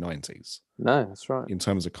the early 90s. No, that's right. In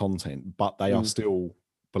terms of content, but they are still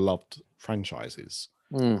beloved franchises.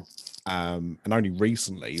 Mm. And only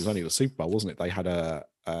recently, it was only the Super Bowl, wasn't it? They had a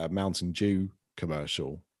Mountain Dew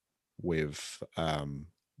commercial with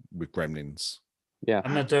Gremlins. Yeah,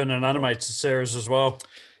 and they're doing an animated series as well.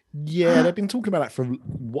 Yeah, they've been talking about that for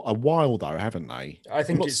a while, though, haven't they? I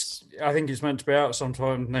think it's meant to be out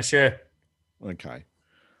sometime this year. Okay.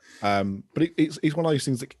 But it's one of those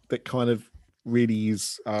things that kind of really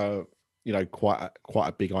is quite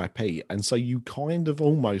a big IP, and so you kind of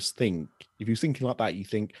almost think, if you're thinking like that, you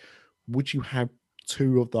think, would you have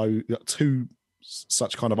two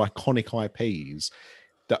such kind of iconic IPs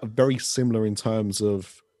that are very similar in terms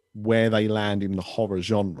of where they land in the horror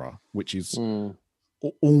genre, which is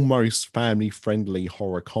almost family-friendly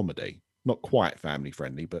horror comedy, not quite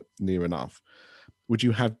family-friendly, but near enough. Would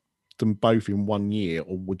you have them both in 1 year,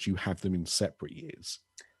 or would you have them in separate years?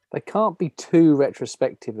 they can't be too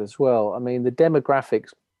retrospective as well. I mean, the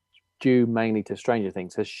demographics due mainly to Stranger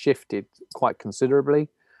Things has shifted quite considerably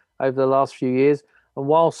over the last few years. And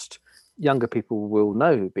whilst younger people will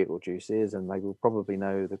know who Beetlejuice is, and they will probably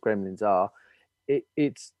know who the Gremlins are,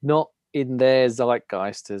 it's not in their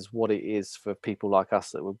zeitgeist as what it is for people like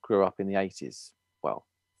us that grew up in the 80s. Well,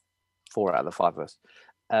 4 out of the 5 of us.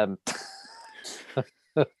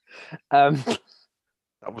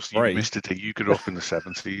 That was you, Mr. T. You grew up in the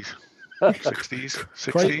 70s, 60s,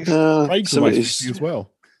 60s. 70s as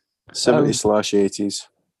well. 70s/80s.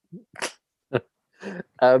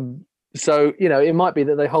 So, it might be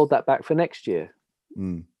that they hold that back for next year.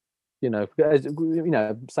 Mm.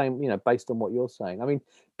 Same, based on what you're saying. I mean,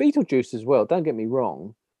 Beetlejuice as well, don't get me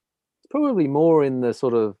wrong, it's probably more in the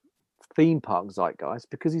sort of theme park zeitgeist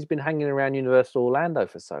because he's been hanging around Universal Orlando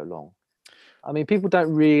for so long. I mean, people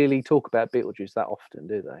don't really talk about Beetlejuice that often,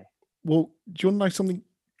 do they? Well, do you want to know something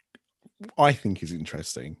I think is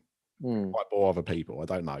interesting? Might bore other people, I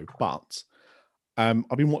don't know. But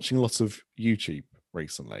I've been watching lots of YouTube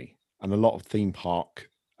recently and a lot of theme park.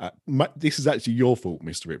 This is actually your fault,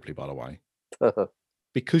 Mr. Ripley, by the way.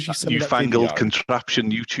 Because you sent me that newfangled video.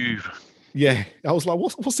 contraption YouTube. Yeah, I was like,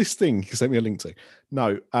 what's this thing you sent me a link to?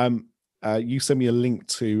 No, you sent me a link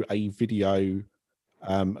to a video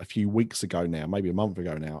a few weeks ago now, maybe a month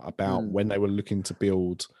ago now, about when they were looking to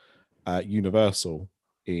build Universal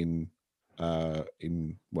in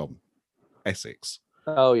Essex.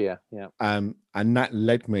 Oh yeah. And that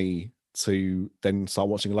led me to then start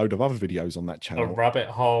watching a load of other videos on that channel. A rabbit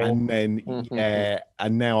hole. And then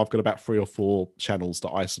and now I've got about 3 or 4 channels that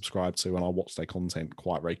I subscribe to, and I watch their content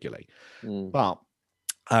quite regularly. But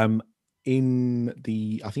in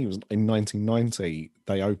I think it was in 1990,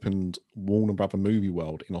 they opened Warner Brother Movie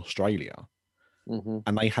World in Australia,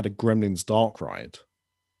 and they had a Gremlins dark ride.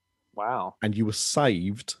 Wow. And you were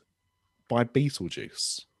saved by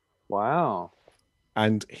Beetlejuice. Wow.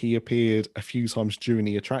 And he appeared a few times during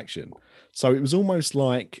the attraction. So it was almost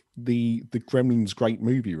like the Gremlins Great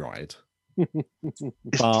Movie Ride. Is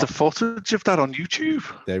the footage of that on YouTube?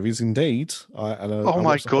 There is indeed. Oh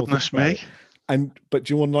my goodness me. But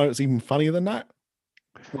do you want to know what's even funnier than that?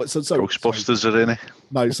 Ghostbusters are in it.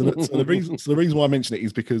 No, so the reason why I mention it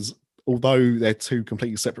is because although they're 2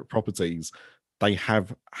 completely separate properties, they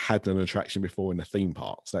have had an attraction before in the theme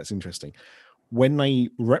park. So that's interesting. When they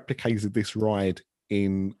replicated this ride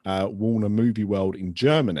in Warner Movie World in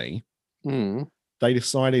Germany, they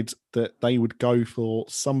decided that they would go for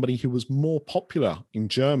somebody who was more popular in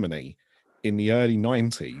Germany in the early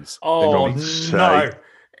 90s. Oh, no.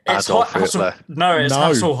 It's Hasselhoff. No, it's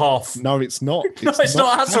Hasselhoff. No, it's not. It's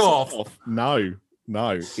not Hasselhoff.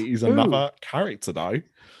 No. It is another character, though.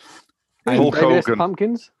 Hulk Hogan.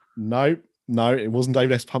 Pumpkins? No, it wasn't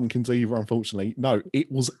David S. Pumpkins either, unfortunately. No, it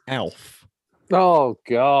was Alf. Oh,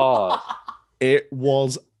 God. It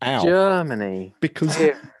was Alf. Germany. Because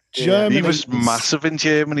Germany... He was massive in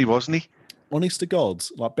Germany, wasn't he? Honest to God,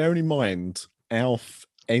 like, bearing in mind, Alf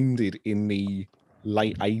ended in the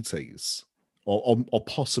late 80s, or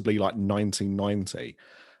possibly like 1990.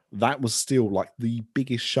 That was still like the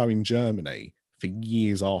biggest show in Germany for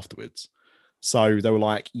years afterwards. So they were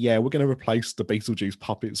like, yeah, we're going to replace the Beetlejuice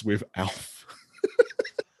puppets with Alf.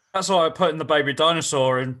 That's why I put in the baby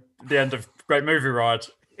dinosaur in the end of Great Movie Ride.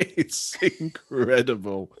 It's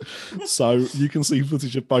incredible. So you can see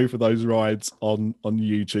footage of both of those rides on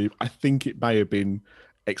YouTube. I think it may have been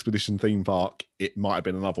Expedition Theme Park. It might have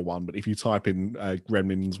been another one, but if you type in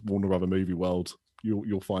Gremlins Warner Brother Movie World,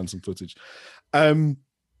 you'll find some footage.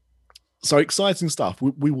 So exciting stuff.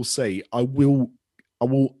 We will see. I will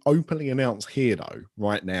openly announce here, though,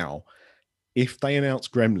 right now, if they announce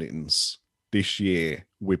Gremlins this year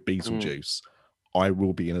with Beetlejuice, I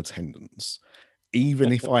will be in attendance.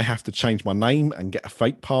 even if I have to change my name and get a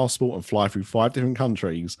fake passport and fly through 5 different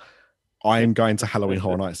countries, I am going to Halloween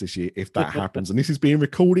Horror Nights this year if that happens. And this is being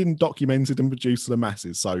recorded and documented and produced to the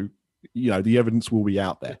masses. So, the evidence will be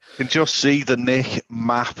out there. You can just see the Nick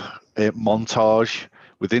map montage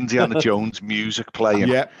with Indiana Jones music playing.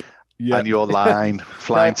 Yep. And your line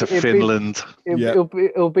flying to Finland.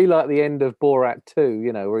 It'll be like the end of Borat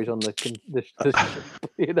 2, where he's on the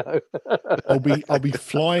I'll be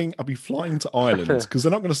flying to Ireland because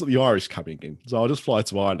they're not going to stop the Irish coming in. So I'll just fly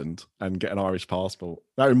to Ireland and get an Irish passport.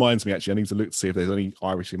 That reminds me, actually, I need to look to see if there's any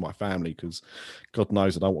Irish in my family because God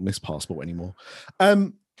knows I don't want this passport anymore.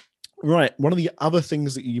 Right. One of the other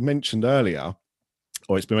things that you mentioned earlier,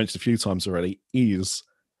 or it's been mentioned a few times already, is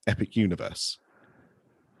Epic Universe.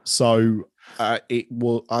 So it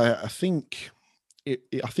will. I think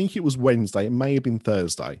it was Wednesday. It may have been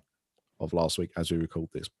Thursday of last week as we record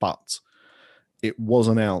this, but it was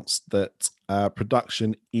announced that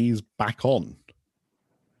production is back on,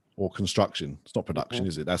 or construction. It's not production,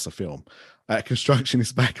 is it? That's a film. Construction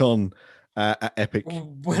is back on at Epic.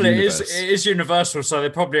 Well, Universe. It is Universal, so they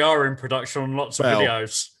probably are in production on lots of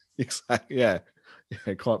videos. Exactly. Yeah,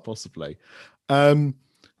 quite possibly.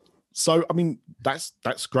 So, I mean, that's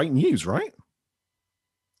great news, right?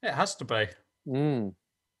 It has to be.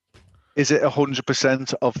 Is it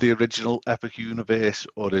 100% of the original Epic Universe,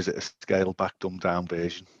 or is it a scaled back, dumbed down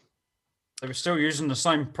version? They were still using the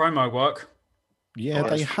same promo work. Yeah,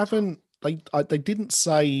 they haven't. They didn't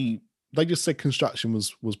say. They just said construction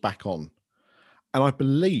was back on, and I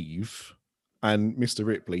believe. And Mr.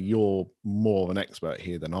 Ripley, you're more of an expert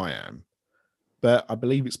here than I am, but I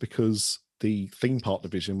believe it's because the theme park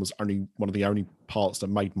division was only one of the only parts that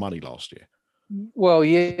made money last year. Well,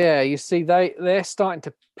 yeah, you see, they're starting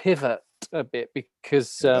to pivot a bit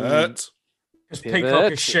because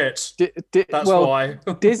Peacock is shit. That's why.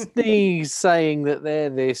 Disney's saying that they're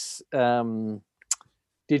this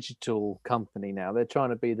digital company now. They're trying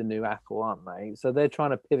to be the new Apple, aren't they? So they're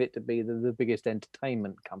trying to pivot to be the biggest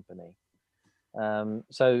entertainment company.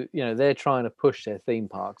 So they're trying to push their theme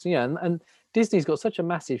parks. And Disney's got such a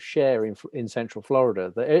massive share in Central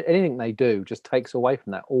Florida that anything they do just takes away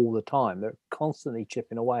from that all the time. They're constantly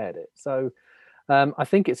chipping away at it. So I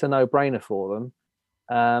think it's a no-brainer for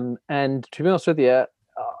them. And to be honest with you,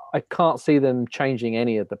 I can't see them changing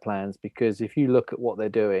any of the plans, because if you look at what they're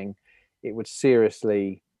doing, it would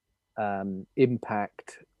seriously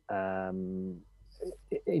impact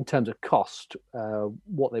in terms of cost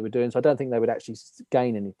what they were doing. So I don't think they would actually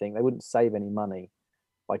gain anything. They wouldn't save any money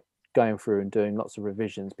by going through and doing lots of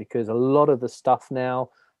revisions, because a lot of the stuff now,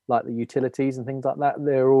 like the utilities and things like that,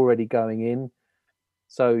 they're already going in.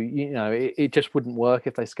 So it just wouldn't work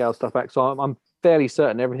if they scale stuff back. So I'm fairly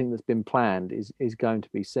certain everything that's been planned is going to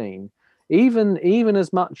be seen, even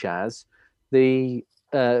as much as the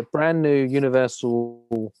brand new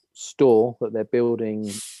Universal store that they're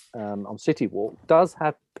building on City Walk does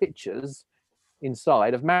have pictures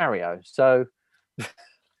inside of Mario. So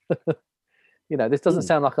this doesn't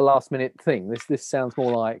sound like a last minute thing. This sounds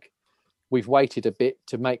more like we've waited a bit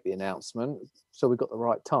to make the announcement, so we've got the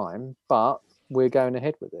right time, but we're going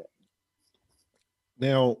ahead with it.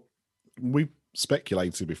 Now, we've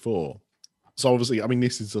speculated before. So obviously, I mean,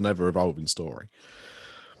 this is an ever evolving story.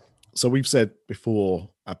 So we've said before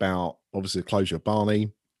about obviously the closure of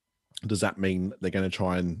Barney. Does that mean they're going to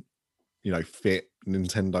try and, fit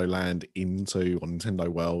Nintendo Land or Nintendo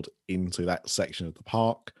World into that section of the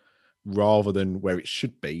park rather than where it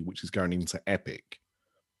should be, which is going into Epic?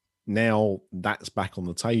 Now that's back on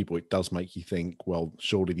the table. It does make you think, well,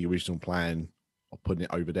 surely the original plan of putting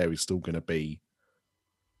it over there is still going to be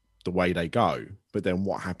the way they go. But then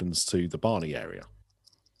what happens to the Barney area?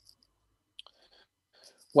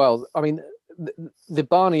 Well, I mean, the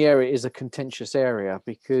Barney area is a contentious area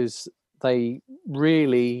because they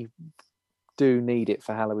really do need it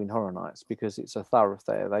for Halloween Horror Nights, because it's a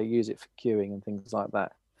thoroughfare. They use it for queuing and things like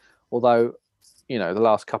that. Although, the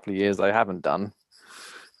last couple of years they haven't done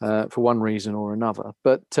for one reason or another.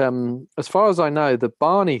 But as far as I know, the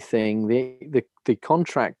Barney thing, the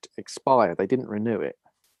contract expired. They didn't renew it.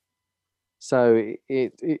 So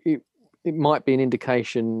it might be an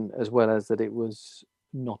indication as well as that it was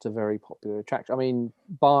not a very popular attraction. I mean,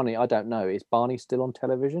 Barney, I don't know. Is Barney still on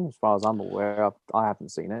television? As far as I'm aware, I haven't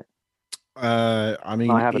seen it. I mean,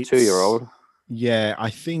 I have a 2-year-old. Yeah, I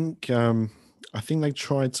think they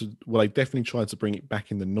tried to. Well, they definitely tried to bring it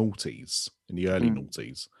back in the noughties, in the early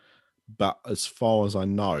noughties. But as far as I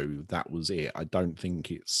know, that was it. I don't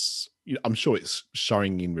think it's. I'm sure it's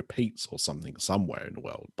showing in repeats or something somewhere in the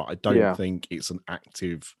world, but I don't think it's an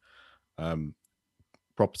active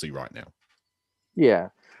property right now. Yeah,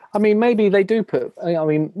 I mean, maybe they do put. I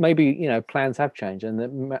mean, maybe plans have changed, and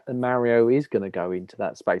that Mario is going to go into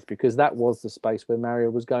that space because that was the space where Mario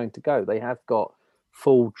was going to go. They have got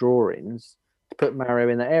full drawings to put Mario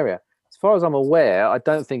in that area. As far as I'm aware, I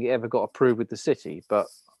don't think it ever got approved with the city, but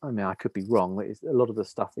I mean, I could be wrong. A lot of the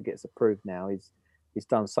stuff that gets approved now is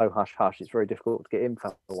done so hush hush. It's very difficult to get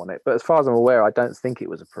info on it. But as far as I'm aware, I don't think it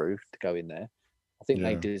was approved to go in there. I think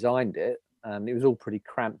they designed it, and it was all pretty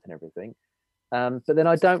cramped and everything. But then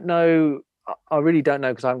I don't know. I really don't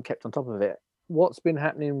know because I haven't kept on top of it. What's been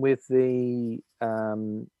happening with the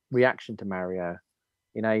reaction to Mario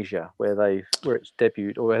in Asia, where it's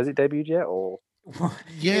debuted, or has it debuted yet? Or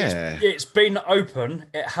yeah, it's been open.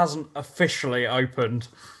 It hasn't officially opened.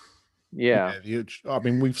 Yeah. I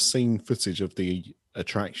mean, we've seen footage of the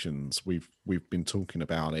attractions. We've been talking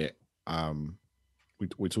about it.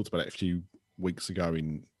 We talked about it a few weeks ago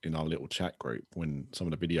in our little chat group when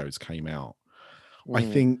some of the videos came out. I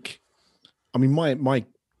think, I mean,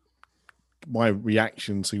 my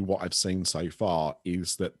reaction to what I've seen so far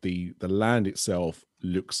is that the land itself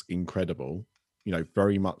looks incredible.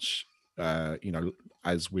 Very much,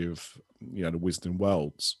 as with the Wizarding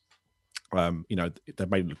Worlds. They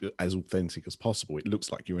made it look as authentic as possible. It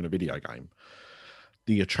looks like you're in a video game.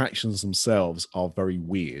 The attractions themselves are very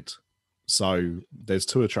weird. So there's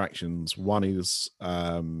two attractions. One is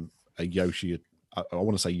a Yoshi. I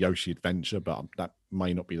want to say Yoshi Adventure, but that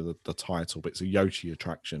may not be the title. But it's a Yoshi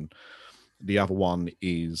attraction. The other one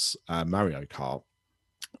is Mario Kart,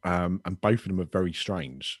 and both of them are very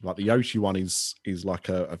strange. Like the Yoshi one is like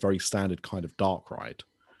a very standard kind of dark ride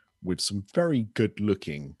with some very good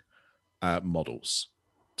looking models.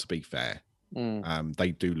 To be fair,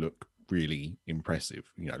 they do look really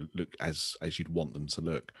impressive. Look as you'd want them to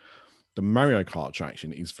look. The Mario Kart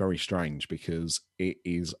attraction is very strange because it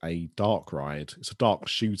is a dark ride. It's a dark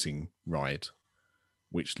shooting ride,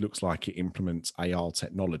 which looks like it implements AR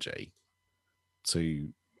technology to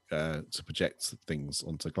project things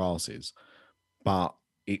onto glasses, but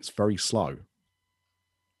it's very slow.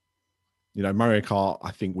 Mario Kart,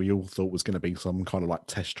 I think we all thought was going to be some kind of like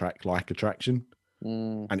test track like attraction,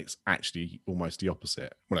 and it's actually almost the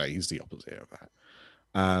opposite. Well, it is the opposite of that.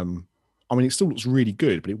 I mean, it still looks really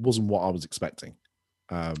good, but it wasn't what I was expecting.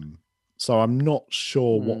 So I'm not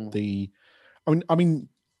sure what I mean,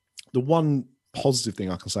 the one positive thing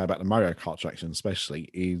I can say about the Mario Kart attraction, especially,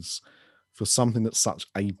 is for something that's such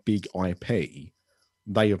a big IP,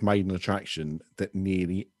 they have made an attraction that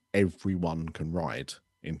nearly everyone can ride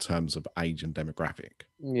in terms of age and demographic.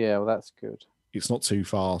 Yeah, well, that's good. It's not too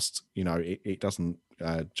fast. It doesn't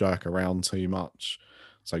jerk around too much,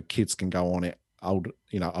 so kids can go on it.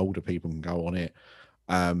 Older people can go on it.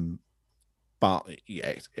 But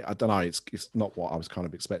yeah, I don't know. It's not what I was kind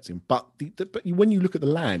of expecting. But but when you look at the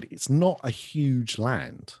land, it's not a huge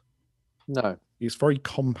land. No, it's very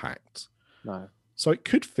compact. No, so it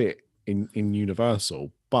could fit in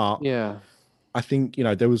Universal. But yeah, I think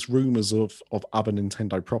there was rumors of other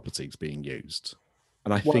Nintendo properties being used,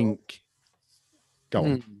 and I think. Go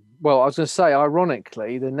on. Well, I was going to say,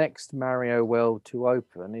 ironically, the next Mario World to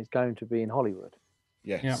open is going to be in Hollywood.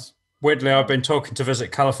 Yes. Yeah. Weirdly, I've been talking to Visit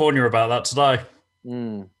California about that today.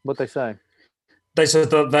 What'd they say? They said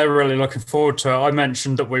that they're really looking forward to it. I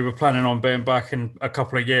mentioned that we were planning on being back in a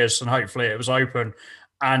couple of years and hopefully it was open.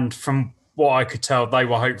 And from what I could tell, they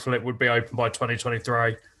were hopeful it would be open by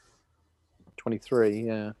 2023. 23,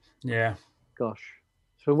 yeah. Yeah. Gosh.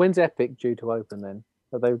 So when's Epic due to open then?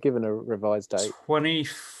 Have they given a revised date?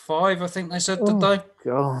 25, I think they said, did they?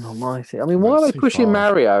 God almighty. I mean, why are they pushing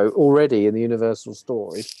Mario already in the Universal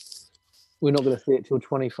store? We're not going to see it till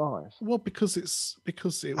 25. Well, because it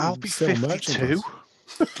I'll be 52.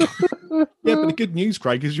 Yeah, but the good news,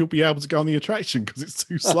 Craig, is you'll be able to go on the attraction because it's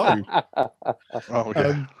too slow. Oh,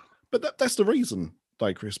 yeah. But that's the reason,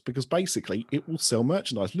 though, Chris, because basically it will sell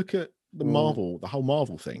merchandise. Look at the the whole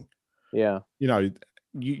Marvel thing. Yeah.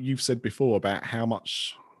 You've said before about how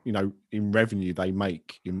much in revenue they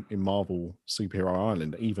make in Marvel Superhero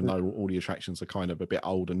Island, even though all the attractions are kind of a bit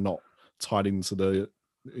old and not tied into the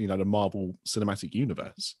the Marvel Cinematic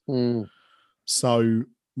Universe. So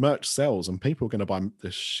merch sells, and people are going to buy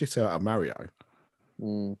the shit out of Mario.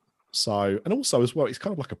 So, and also as well, it's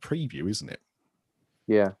kind of like a preview, isn't it?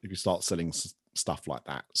 Yeah. If you start selling stuff like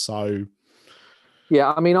that, so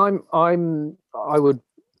yeah, I mean, I would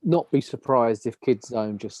not be surprised if Kids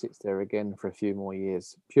Zone just sits there again for a few more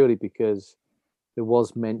years, purely because there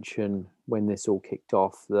was mention when this all kicked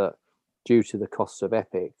off that due to the costs of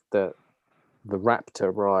Epic, that the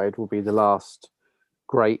Raptor ride will be the last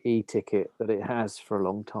great e-ticket that it has for a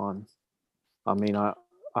long time. I mean, I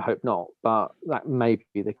hope not, but that may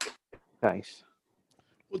be the case.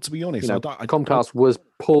 Well, to be honest, Comcast was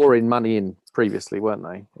pouring money in previously, weren't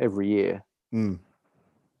they? Every year. Mm.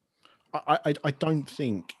 I don't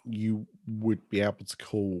think you would be able to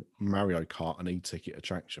call Mario Kart an e-ticket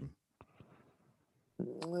attraction.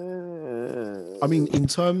 I mean, in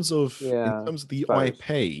terms of the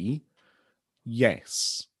IP,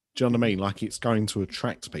 yes. Do you know what I mean? Like, it's going to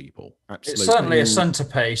attract people. Absolutely. It's certainly a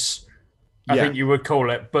centerpiece, I think you would call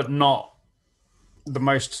it, but not the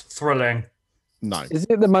most thrilling. No. Is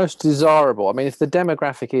it the most desirable? I mean, if the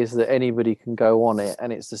demographic is that anybody can go on it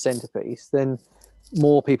and it's the centerpiece, then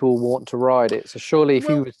more people want to ride it. So surely if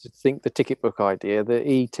you were to think the ticket book idea, the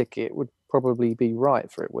e-ticket would probably be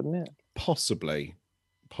right for it, wouldn't it? Possibly.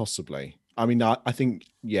 I mean, I think,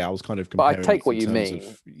 I was kind of comparing. But I take what you mean.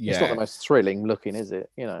 It's not the most thrilling looking, is it?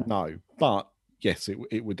 You know. No, but yes,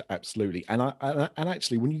 it would absolutely. And and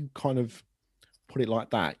actually, when you kind of put it like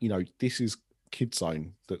that, you know, this is Kid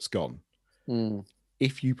Zone that's gone. Mm.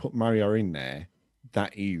 If you put Mario in there,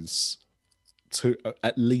 that is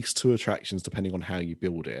at least 2 attractions, depending on how you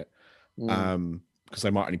build it. Because they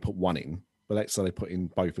might only put 1 in, but let's say they put in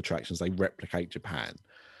both attractions, they replicate Japan.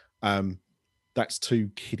 That's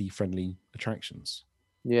 2 kiddie-friendly attractions.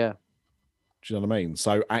 Yeah. Do you know what I mean?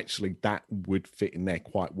 So actually, that would fit in there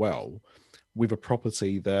quite well with a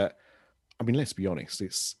property that, I mean, let's be honest,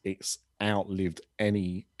 it's outlived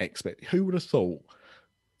any expect. Who would have thought,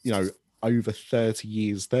 you know, over 30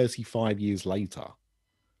 years, 35 years later,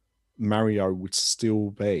 Mario would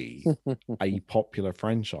still be a popular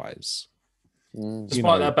franchise.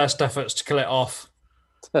 Despite their best efforts to kill it off.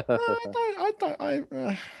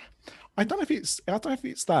 I don't know if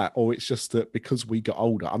it's that, or it's just that because we got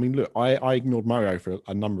older. I mean, look, I ignored Mario for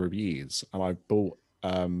a number of years, and I bought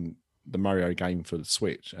the Mario game for the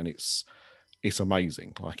Switch, and it's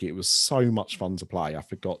amazing. Like, it was so much fun to play. I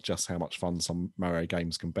forgot just how much fun some Mario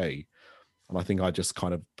games can be, and I think I just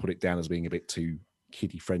kind of put it down as being a bit too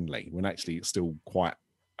kiddie friendly, when actually it's still quite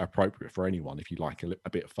appropriate for anyone if you like a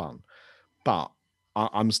bit of fun. But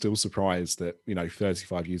I'm still surprised that, you know,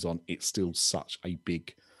 35 years on, it's still such a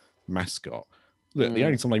big mascot. Look, the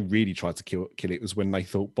only time they really tried to kill it was when they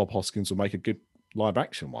thought Bob Hoskins would make a good live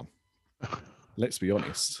action one. Let's be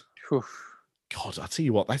honest. God, I tell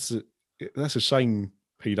you what, that's a shame,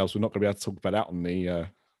 P-Dubs, we're not going to be able to talk about that on the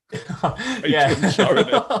show,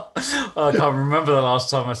 I can't remember the last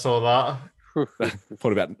time I saw that.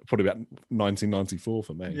 probably about 1994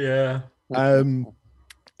 for me. Yeah.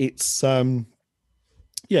 It's so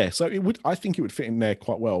I think it would fit in there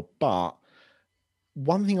quite well. But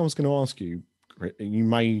one thing I was going to ask you, you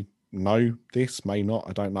may know this, may not,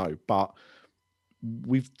 I don't know, but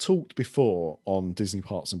we've talked before on Disney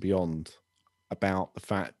Parks and Beyond about the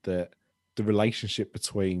fact that the relationship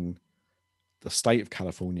between the state of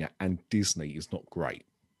California and Disney is not great.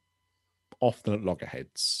 Often at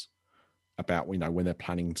loggerheads about, you know, when they're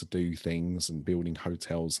planning to do things and building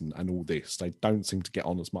hotels and all this, they don't seem to get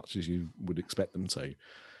on as much as you would expect them to.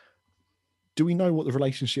 Do we know what the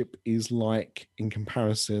relationship is like in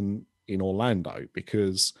comparison in Orlando?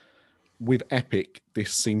 Because with Epic,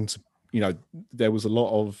 this seemed to, you know, there was a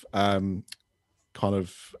lot of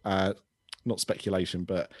not speculation,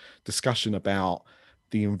 but discussion about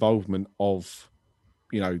the involvement of,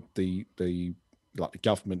 you know, the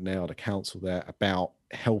government now, the council there, about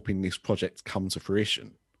helping this project come to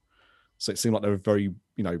fruition. So it seemed like they were very,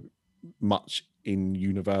 you know, much in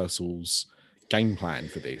Universal's game plan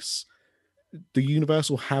for this. Do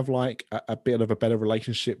Universal have like a bit of a better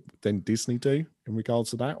relationship than Disney do in regards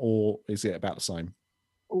to that, or is it about the same?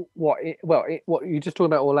 What you're just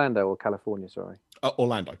talking about Orlando or California? Sorry,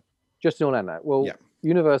 Orlando. Just in Orlando. Well, yeah.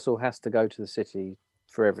 Universal has to go to the city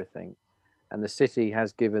for everything, and the city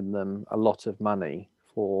has given them a lot of money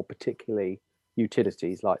for particularly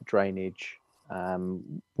utilities like drainage,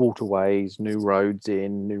 waterways, new roads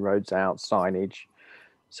in, new roads out, signage.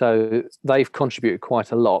 So they've contributed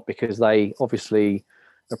quite a lot because they obviously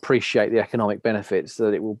appreciate the economic benefits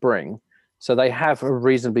that it will bring. So they have a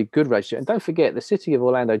reasonably good relationship. And don't forget, the city of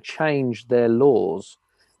Orlando changed their laws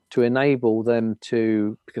to enable them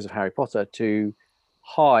to, because of Harry Potter, to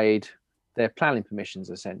hide their planning permissions,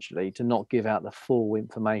 essentially, to not give out the full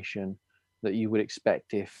information that you would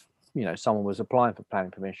expect if, you know, someone was applying for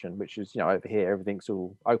planning permission, which is, you know, over here, everything's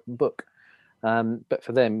all open book. But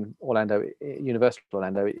for them, Universal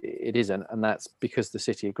Orlando, it isn't, and that's because the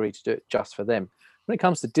city agreed to do it just for them. When it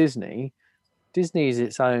comes to Disney, Disney is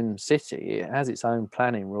its own city. It has its own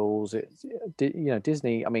planning rules. It's, you know,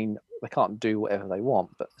 Disney, I mean, they can't do whatever they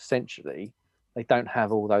want, but essentially they don't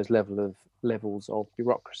have all those levels of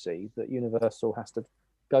bureaucracy that Universal has to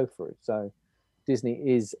go through. So Disney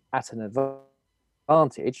is at an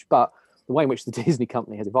advantage, but the way in which the Disney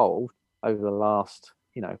company has evolved over the last,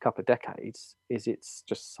 couple of decades is it's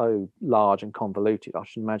just so large and convoluted. I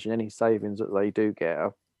should imagine any savings that they do get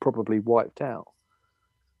are probably wiped out.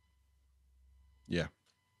 Yeah.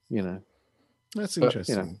 But, That's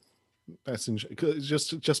interesting. That's interesting.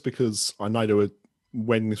 Just because I know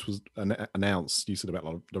when this was announced, you said about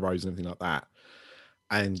like the roads and everything like that,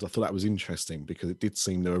 and I thought that was interesting because it did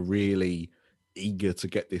seem they were really eager to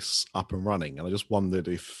get this up and running, and I just wondered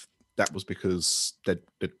if that was because they'd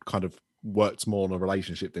kind of worked more on a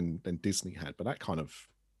relationship than Disney had, but that kind of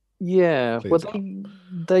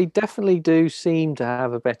they definitely do seem to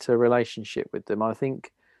have a better relationship with them. I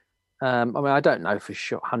think. I don't know for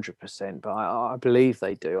sure, 100%, but I believe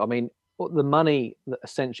they do. I mean, the money that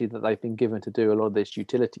essentially that they've been given to do a lot of this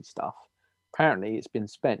utility stuff, apparently it's been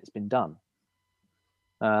spent, it's been done.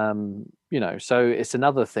 So it's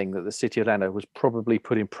another thing that the City of Orlando was probably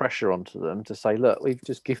putting pressure onto them to say, look, we've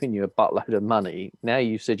just given you a buttload of money. Now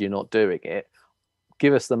you said you're not doing it.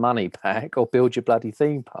 Give us the money back or build your bloody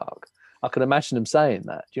theme park. I can imagine them saying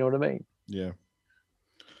that. Do you know what I mean? Yeah.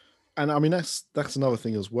 And I mean, that's another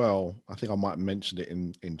thing as well. I think I might have mentioned it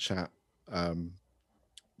in chat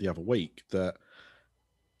the other week that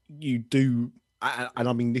you do, and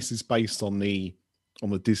I mean, this is based on the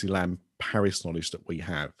Disneyland Paris knowledge that we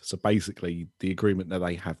have. So basically, the agreement that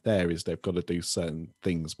they have there is they've got to do certain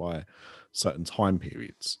things by certain time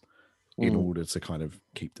periods in order to kind of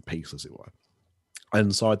keep the peace, as it were.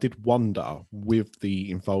 And so I did wonder, with the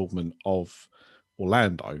involvement of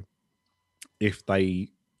Orlando, if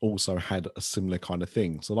they also had a similar kind of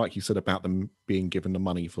thing. So like you said about them being given the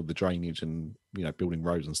money for the drainage and, building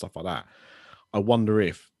roads and stuff like that, I wonder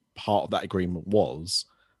if part of that agreement was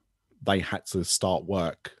they had to start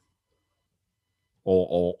work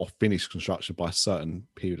or finish construction by a certain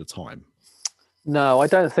period of time. No, I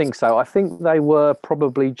don't think so. I think they were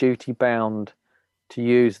probably duty bound to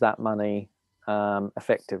use that money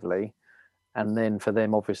effectively, and then for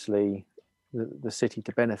them, obviously, the city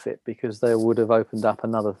to benefit because they would have opened up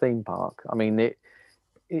another theme park. I mean,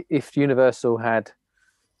 if Universal had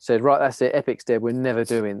said, right, that's it, Epic's dead, we're never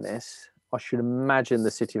doing this, I should imagine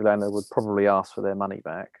the City of Orlando would probably ask for their money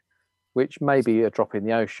back, which may be a drop in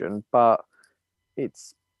the ocean, but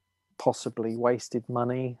it's possibly wasted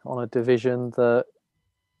money on a division that,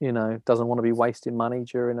 doesn't want to be wasting money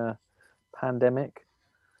during a pandemic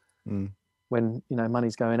when,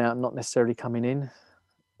 money's going out and not necessarily coming in.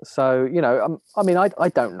 So,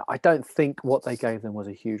 I don't think what they gave them was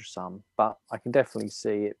a huge sum, but I can definitely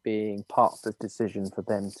see it being part of the decision for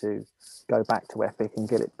them to go back to Epic and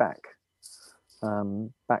get it back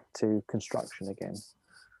to construction again.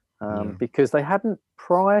 Because they hadn't,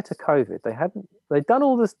 prior to COVID, they'd done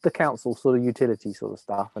all this, the council sort of utility sort of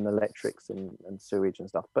stuff and electrics and sewage and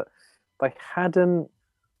stuff, but they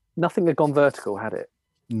nothing had gone vertical, had it?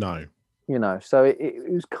 No. So it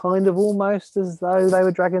was kind of almost as though they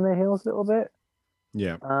were dragging their heels a little bit.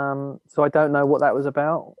 Yeah. So I don't know what that was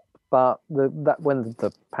about, but that when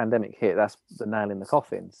the pandemic hit, that's the nail in the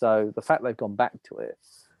coffin. So the fact they've gone back to it,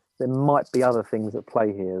 there might be other things at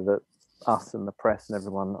play here that us and the press and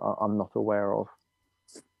everyone are not aware of.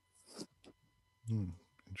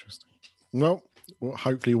 Interesting. Well,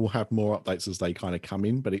 hopefully we'll have more updates as they kind of come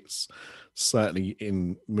in, but it's certainly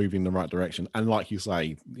in moving in the right direction. And like you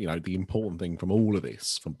say, the important thing from all of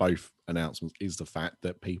this, from both announcements, is the fact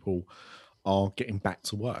that people are getting back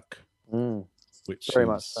to work, which very is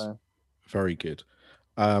much so. Very good.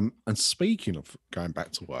 And speaking of going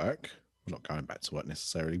back to work, well, not going back to work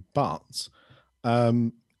necessarily, but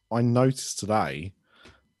I noticed today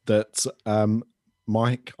that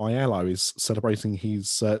Mike Aiello is celebrating his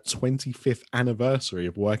 25th anniversary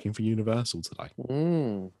of working for Universal today.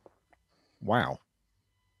 Wow.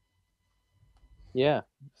 Yeah.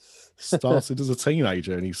 Started as a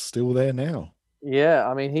teenager and he's still there now. Yeah,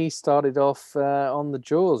 I mean, he started off on the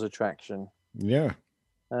Jaws attraction. Yeah.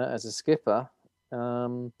 As a skipper.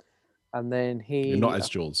 And then You're not as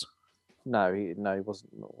Jaws. No, he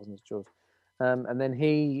wasn't as Jaws. And then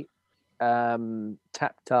he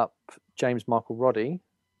tapped up James Michael Roddy,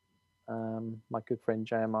 my good friend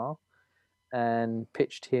JMR, and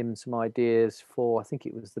pitched him some ideas for, I think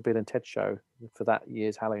it was the Bill and Ted show for that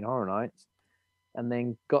year's Halloween Horror Nights, and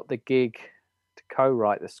then got the gig to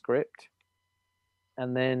co-write the script.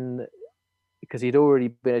 And then, because he'd already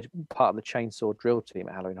been a part of the Chainsaw Drill team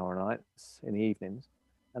at Halloween Horror Nights in the evenings,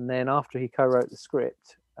 and then after he co-wrote the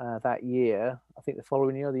script that year, I think the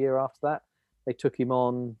following year or the year after that, they took him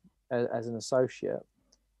on as an associate.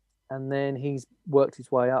 And then he's worked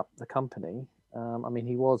his way up the company. I mean,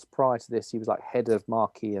 he was, prior to this, he was like head of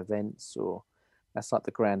marquee events, or that's like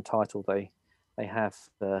the grand title they they have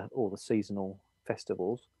all the seasonal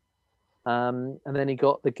festivals. And then he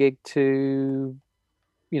got the gig to,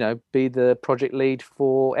 be the project lead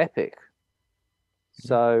for Epic.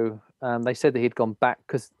 So they said that he'd gone back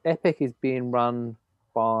because Epic is being run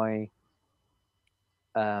by,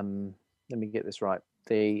 let me get this right,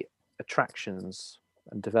 the attractions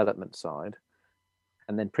and development side.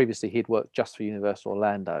 And then previously he'd worked just for Universal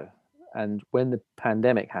Orlando. And when the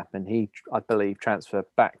pandemic happened, he, I believe, transferred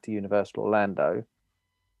back to Universal Orlando,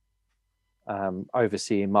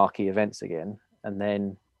 overseeing marquee events again. And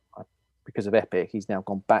then because of Epic, he's now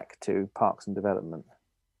gone back to Parks and Development.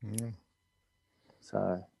 Yeah.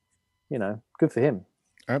 So, good for him.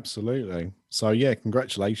 Absolutely. So yeah,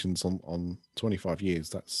 congratulations on 25 years.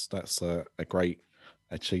 That's a great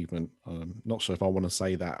achievement. Not sure if I want to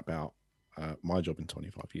say that about my job in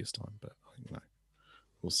 25 years time, but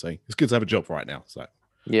we'll see. It's good to have a job right now, so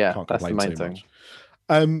yeah, can't that's the complain main too thing.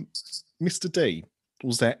 much. Mr. D,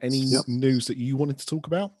 was there any news that you wanted to talk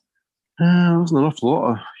about? There wasn't an awful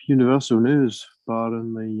lot of Universal news,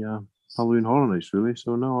 barring the Halloween Horror Nights, really.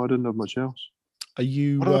 So no, I didn't have much else. Are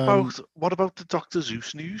you? What about the Dr.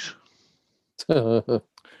 Zeus news? I'm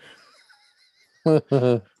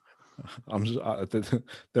just,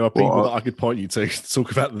 there are people that I could point you to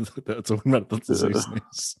talk about that are talking about Dr. Zeus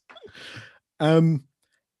news.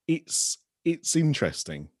 It's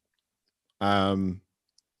interesting. I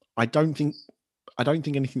don't think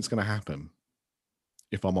anything's going to happen.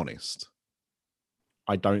 If I'm honest,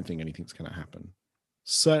 I don't think anything's going to happen.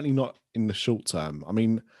 Certainly not in the short term. I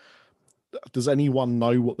mean, does anyone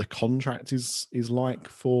know what the contract is like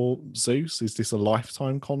for Zeus? Is this a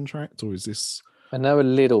lifetime contract or is this? I know a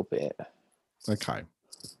little bit. Okay.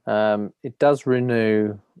 It does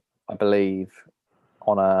renew, I believe,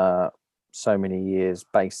 on a so many years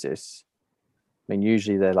basis. I mean,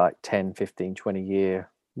 usually they're like 10, 15, 20 year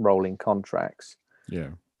rolling contracts. Yeah.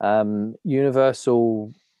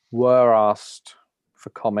 Universal were asked for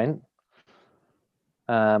comment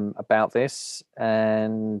about this,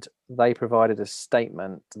 and they provided a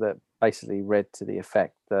statement that basically read to the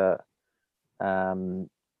effect that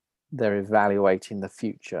they're evaluating the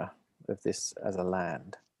future of this as a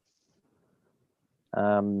land.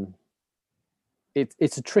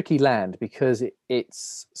 It's a tricky land because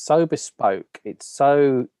it's so bespoke, it's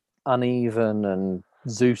so uneven and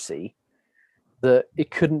Zeusy that it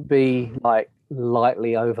couldn't be like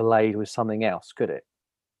lightly overlaid with something else, could it?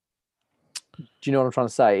 Do you know what I'm trying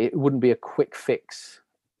to say? It wouldn't be a quick fix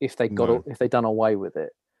if they if they done away with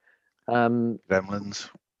it. Gremlins,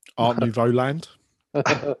 Art Nouveau land.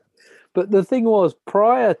 But the thing was,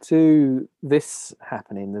 prior to this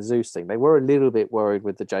happening, the Zeus thing, they were a little bit worried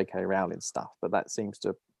with the J.K. Rowling stuff, but that seems to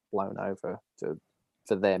have blown over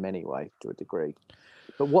for them anyway, to a degree.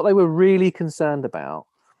 But what they were really concerned about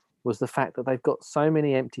was the fact that they've got so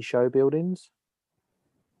many empty show buildings,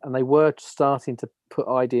 and they were starting to put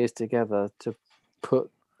ideas together to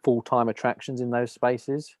put full-time attractions in those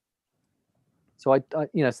spaces. So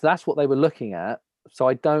so that's what they were looking at. So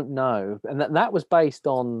I don't know, and that was based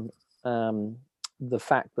on the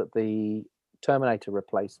fact that the Terminator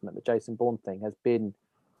replacement, the Jason Bourne thing, has been,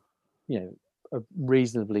 a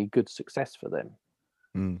reasonably good success for them.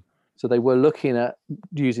 Mm. So they were looking at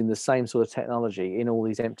using the same sort of technology in all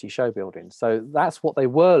these empty show buildings. So that's what they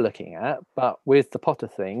were looking at. But with the Potter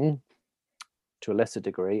thing, to a lesser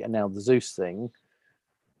degree, and now the Zeus thing,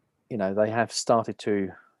 they have started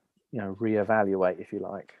to, reevaluate, if you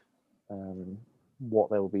like, what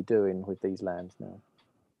they will be doing with these lands now.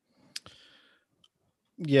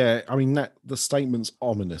 Yeah, I mean the statement's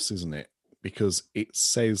ominous, isn't it? Because it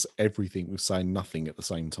says everything with saying nothing at the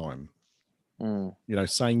same time. Mm.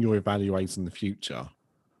 Saying you're evaluating the future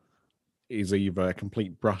is either a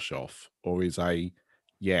complete brush off or is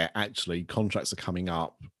actually contracts are coming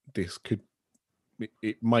up. This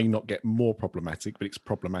it may not get more problematic, but it's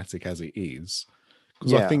problematic as it is.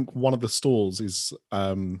 Because I think one of the stores is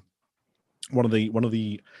one of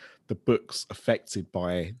the books affected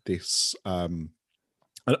by this.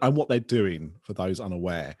 And what they're doing, for those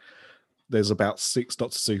unaware, there's about 6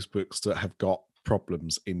 Dr. Seuss books that have got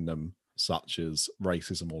problems in them, such as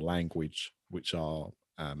racism or language, which are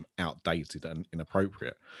outdated and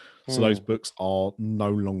inappropriate. So those books are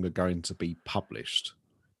no longer going to be published.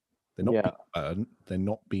 They're not being burnt. They're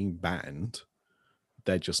not being banned.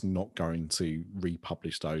 They're just not going to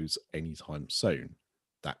republish those anytime soon.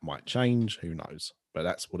 That might change. Who knows? But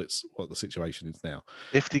that's what the situation is now.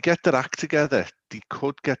 If they get their act together, they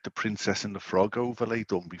could get the Princess and the Frog overlay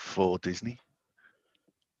done before Disney.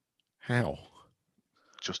 How?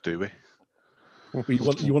 Just do it.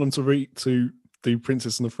 You want them to do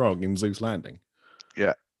Princess and the Frog in Zeus Landing?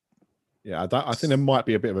 Yeah. Yeah, I think there might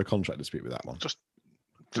be a bit of a contract dispute with that one.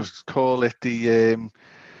 Just call it the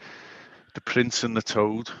Prince and the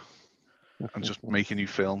Toad, and just make a new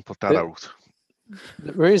film. Put that out.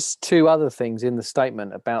 There is 2 other things in the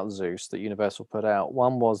statement about Zeus that Universal put out.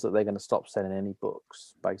 One was that they're going to stop selling any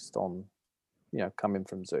books based on, coming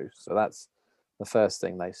from Zeus. So that's the first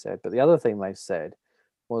thing they said. But the other thing they said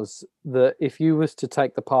was that if you was to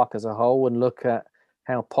take the park as a whole and look at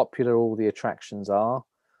how popular all the attractions are,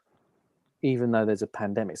 even though there's a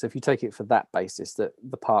pandemic. So if you take it for that basis, that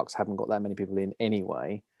the parks haven't got that many people in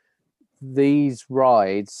anyway, these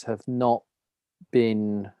rides have not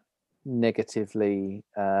been negatively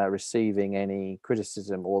receiving any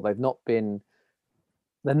criticism, or they've not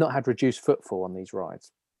had reduced footfall on these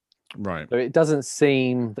rides. Right. So it doesn't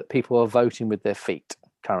seem that people are voting with their feet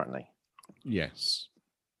currently. Yes.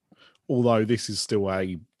 Although this is still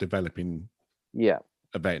a developing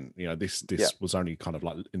event. This was only kind of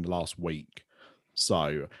like in the last week.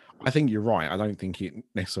 So I think you're right. I don't think it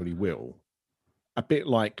necessarily will. A bit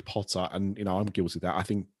like Potter, and I'm guilty of that. I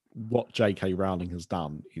think what J.K. Rowling has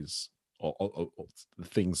done is, or the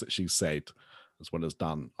things that she said as well as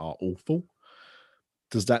done, are awful.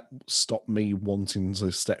 Does that stop me wanting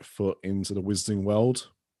to step foot into the Wizarding World?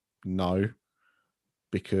 No.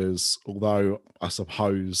 Because although I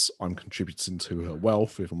suppose I'm contributing to her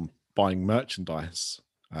wealth if I'm buying merchandise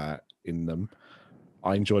in them,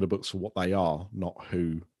 I enjoy the books for what they are, not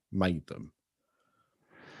who made them.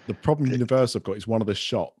 The problem Universal have got is one of the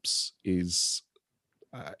shops is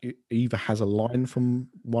it either has a line from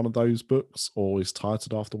one of those books or is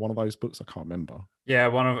titled after one of those books. I can't remember. Yeah,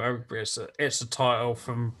 it's a title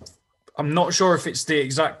from. I'm not sure if it's the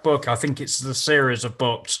exact book. I think it's the series of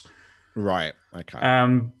books. Right. Okay.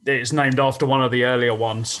 It's named after one of the earlier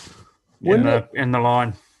ones in the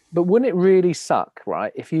line. But wouldn't it really suck,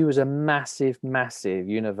 right, if you was a massive, massive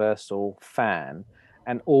Universal fan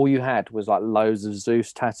and all you had was like loads of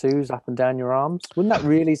Zeus tattoos up and down your arms? Wouldn't that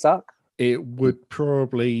really suck? It would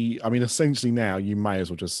probably. I mean, essentially now you may as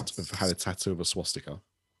well just have had a tattoo of a swastika.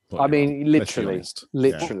 I mean, literally.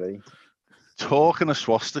 Yeah. Talking of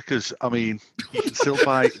swastikas, I mean, you can still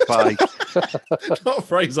buy not a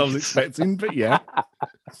phrase I was expecting, but yeah.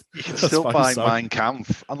 You can still buy Mein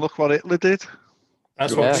Kampf, and look what Hitler did.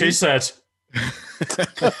 That's what she said.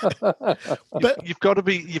 But you've got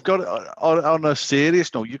to, on a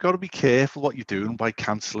serious note, you've got to be careful what you're doing by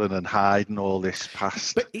cancelling and hiding all this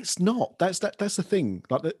past. But it's not. That's the thing.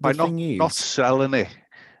 Like the by thing is not selling it.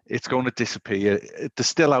 It's going to disappear. They're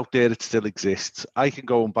still out there. It still exists. I can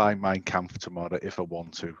go and buy Mein Kampf tomorrow if I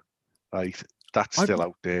want to. Right? That's still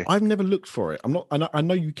out there. I've never looked for it. I'm not. I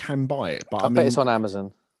know you can buy it, but I bet it's on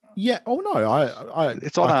Amazon. Yeah. Oh no.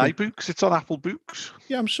 It's on iBooks. It's on Apple Books.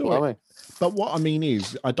 Yeah, I'm sure. But what I mean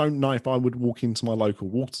is, I don't know if I would walk into my local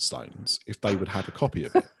Waterstones if they would have a copy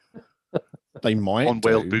of it. They might on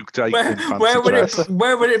World Book Day. Where would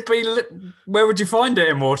it be? Where would you find it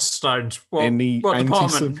in Waterstones? In the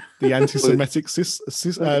anti-Semitic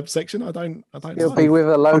section. I don't. It'll be with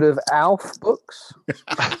a load of Alf books.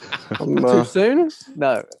 Too soon?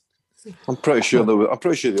 No. I'm pretty sure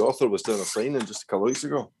the author was doing a signing just a couple of weeks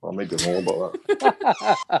ago. I might be wrong about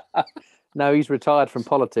that. No, he's retired from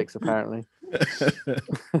politics apparently.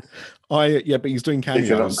 But he's doing cameos.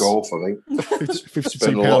 Picking up golf, I think. 52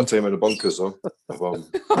 Spending a lot of time in the bunkers, though.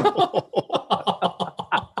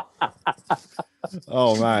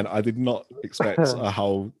 Oh man, I did not expect a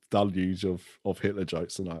whole deluge of Hitler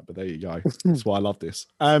jokes tonight, but there you go. That's why I love this.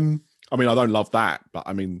 I mean, I don't love that, but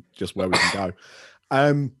I mean, just where we can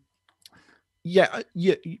go. Yeah.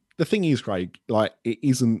 The thing is, Craig, like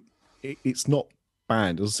it's not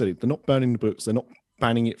banned. As I said, they're not burning the books. They're not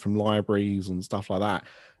banning it from libraries and stuff like that.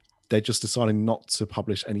 They're just deciding not to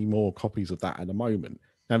publish any more copies of that at the moment.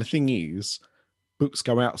 Now, the thing is, books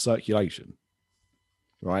go out of circulation,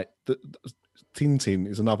 right? Tintin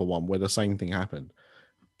is another one where the same thing happened.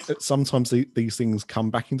 Sometimes these things come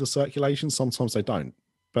back into circulation, sometimes they don't.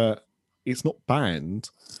 But it's not banned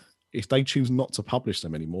if they choose not to publish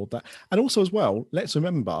them anymore. And also as well, let's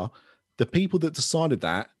remember, the people that decided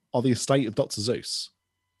that are the estate of Dr. Zeus.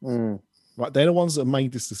 Right? They're the ones that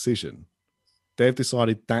made this decision. They've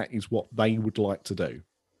decided that is what they would like to do.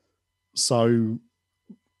 So,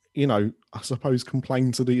 I suppose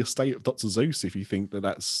complain to the estate of Dr. Zeus if you think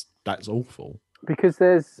that's awful. Because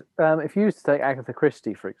there's, if you used to take Agatha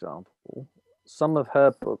Christie, for example, some of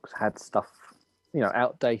her books had stuff,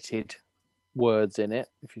 outdated words in it,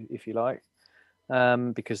 if you like,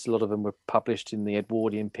 because a lot of them were published in the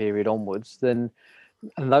Edwardian period onwards. And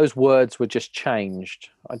those words were just changed.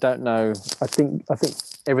 I don't know. I think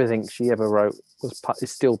everything she ever wrote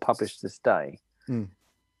is still published this day.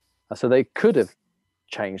 So they could have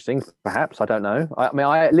changed things, perhaps. I don't know. I mean,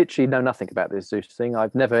 I literally know nothing about this Zeus thing.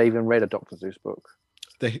 I've never even read a Dr. Zeus book.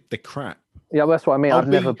 They're crap. Yeah, that's what I mean. I've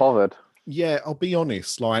never bothered. Yeah, I'll be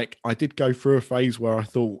honest. Like, I did go through a phase where I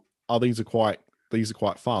thought, oh, these are quite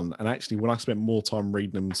fun. And actually, when I spent more time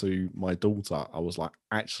reading them to my daughter, I was like,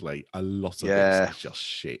 actually, a lot of this is just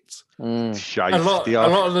shit. A lot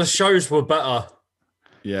of the shows were better.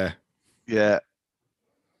 Yeah. Yeah.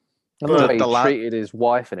 And the way he treated his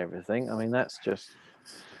wife and everything. I mean, that's just...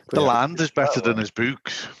 The Land is better than his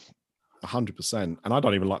books. 100%. And I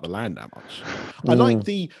don't even like The Land that much. I like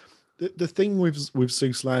the thing with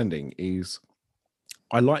Zeus Landing is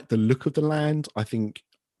I like the look of the land. I think,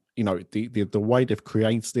 you know, the way they've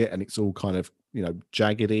created it, and it's all kind of, you know,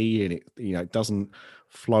 jaggedy, and it, you know, it doesn't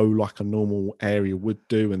flow like a normal area would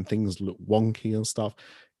do, and things look wonky and stuff.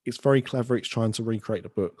 It's very clever. It's trying to recreate the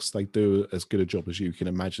books. They do as good a job as you can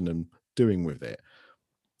imagine them doing with it.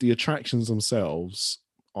 The attractions themselves,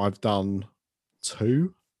 I've done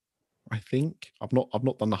 2, I think. I've not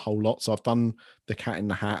done the whole lot. So I've done the Cat in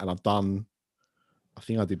the Hat, and I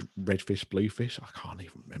think I did Redfish, Bluefish. I can't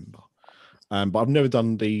even remember. But I've never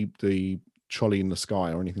done the Trolley in the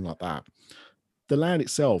Sky or anything like that. The land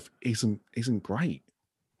itself isn't great.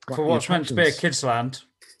 Like, for what's meant to be a kids' land,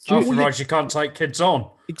 otherwise you can't take kids on.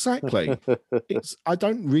 Exactly. I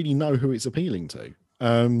don't really know who it's appealing to.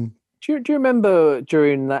 Do you remember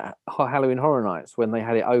during that Halloween Horror Nights when they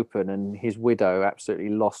had it open and his widow absolutely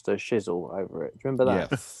lost her shizzle over it? Do you remember that?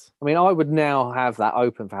 Yes. I mean, I would now have that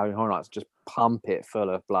open for Halloween Horror Nights, just pump it full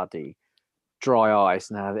of bloody dry ice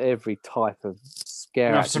and have every type of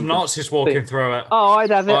scare. Have some Nazis walking through it. Oh, I'd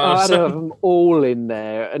have them all in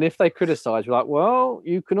there. And if they criticise, you're like, well,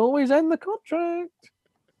 you can always end the contract.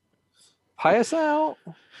 Pay us out.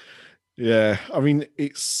 Yeah, I mean,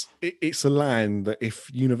 it's a land that if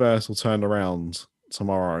Universal turned around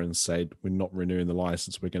tomorrow and said, we're not renewing the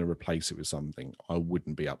license, we're going to replace it with something, I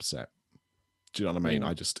wouldn't be upset. Do you know what I mean?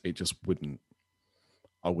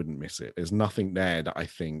 I wouldn't miss it. There's nothing there that I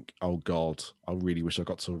think, oh God, I really wish I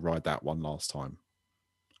got to ride that one last time.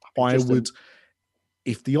 I would,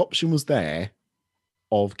 if the option was there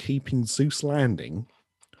of keeping Zeus Landing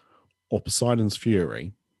or Poseidon's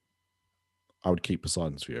Fury, I would keep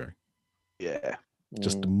Poseidon's Fury. Yeah.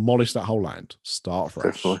 Just demolish that whole land. Start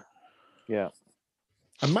fresh. Definitely. Yeah.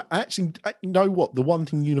 And actually, you know what? The one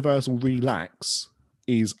thing Universal really lacks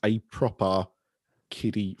is a proper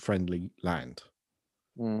kiddie-friendly land.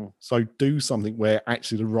 So do something where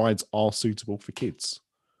actually the rides are suitable for kids.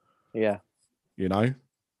 Yeah. You know?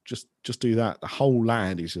 Just do that. The whole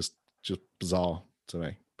land is just bizarre to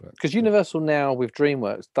me. Because Universal now with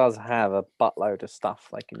DreamWorks does have a buttload of stuff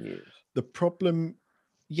they can use. The problem...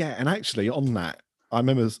 Yeah, and actually on that, I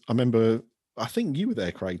remember. I think you were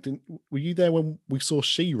there, Craig. Were you there when we saw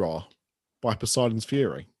She-Ra by Poseidon's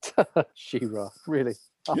Fury? She-Ra, really?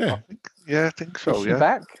 Yeah, yeah, I think so. Is she yeah,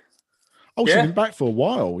 back? Oh, she's been back for a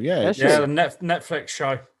while. Yeah, the Netflix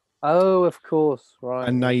show. Oh, of course, right.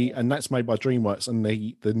 And that's made by DreamWorks. And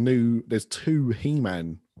there's 2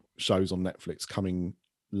 He-Man shows on Netflix coming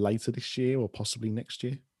later this year or possibly next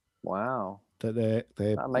year. Wow, They're that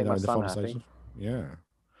made my in the son final happy. stage. Yeah.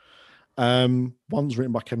 One's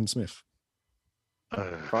written by Kevin Smith. So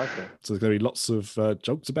there's going to be lots of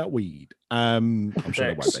jokes about weed. I'm sure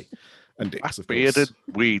there won't be. And dicks, of course. Bearded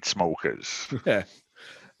weed smokers. Yeah.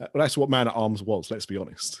 Well, that's what Man at Arms was, let's be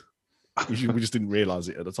honest. We just didn't realise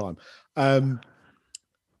it at the time.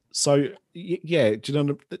 So, yeah, do you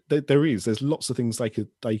know, there's lots of things they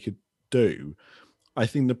could do. I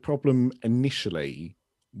think the problem initially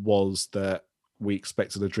was that we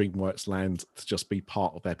expected a DreamWorks land to just be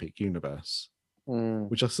part of Epic Universe,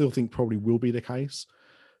 which I still think probably will be the case.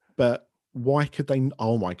 But why could they?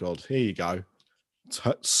 Oh my God, here you go.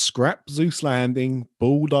 Scrap Zeus Landing,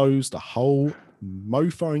 bulldoze the whole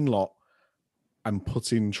mofoing lot, and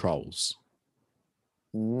put in Trolls.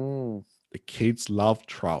 The kids love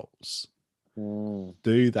Trolls.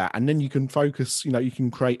 Do that, and then you can focus. You know, you can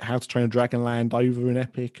create How to Train a Dragon Land over in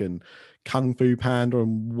Epic and Kung Fu Panda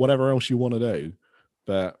and whatever else you want to do.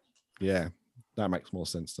 But yeah, that makes more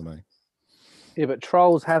sense to me. Yeah, but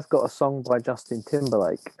Trolls has got a song by Justin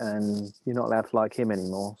Timberlake, and you're not allowed to like him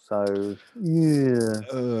anymore. So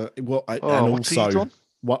yeah.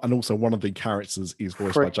 And also one of the characters is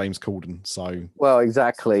voiced by James Corden. So well,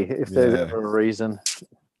 exactly. If there's ever a reason.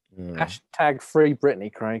 Yeah. Hashtag free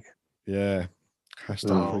Britney, Craig. Yeah.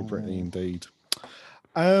 Hashtag free Britney indeed.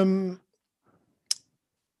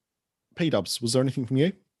 P-Dubs, was there anything from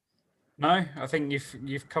you? No, I think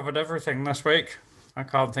you've covered everything this week. I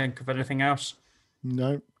can't think of anything else.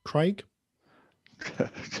 No. Craig?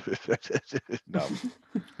 No.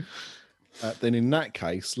 Then in that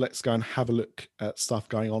case, let's go and have a look at stuff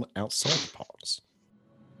going on outside the parks.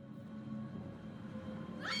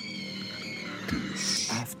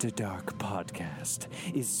 After Dark Podcast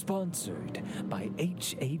is sponsored by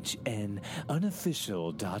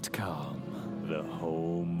HHNUnofficial.com, the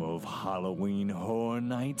home of Halloween Horror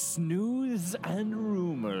Nights news and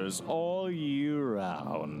rumors all year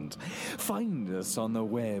round. Find us on the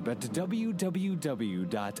web at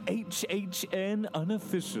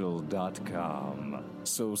www.hhnunofficial.com.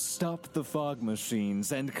 So stop the fog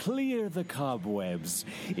machines and clear the cobwebs.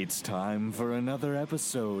 It's time for another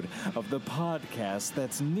episode of the podcast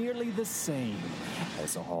that's nearly the same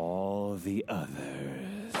as all the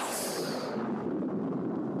others.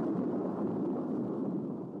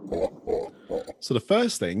 So the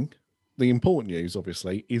first thing, the important news,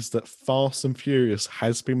 obviously, is that Fast and Furious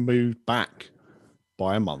has been moved back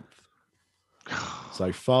by a month.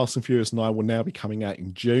 So Fast and Furious 9 will now be coming out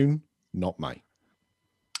in June, not May.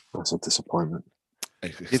 That's a disappointment.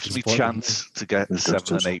 Gives me chance to get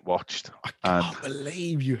 7 and 8 watched. I can't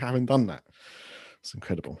believe you haven't done that. It's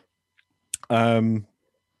incredible.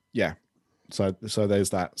 Yeah. So there's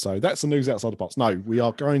that. So that's the news outside the box. No, we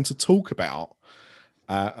are going to talk about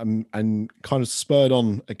and kind of spurred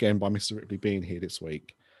on again by Mr. Ripley being here this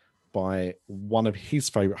week by one of his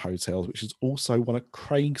favourite hotels, which is also one of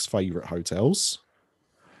Craig's favourite hotels,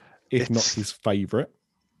 if not his favourite.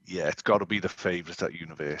 Yeah, it's got to be the favourite at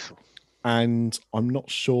Universal. And I'm not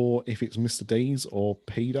sure if it's Mr. D's or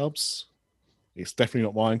P-Dubs. It's definitely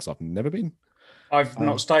not mine because I've never been. I've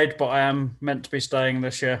not stayed, but I am meant to be staying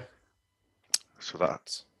this year. So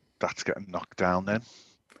that's getting knocked down then.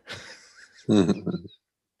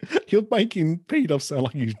 You're making P-Dubs sound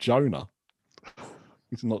like he's Jonah.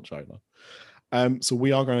 He's not Jonah. So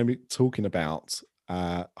we are going to be talking about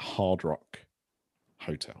Hard Rock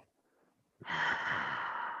Hotel.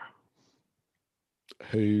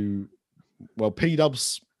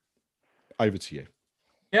 P-Dubs, over to you.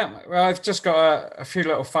 Yeah, well, I've just got a few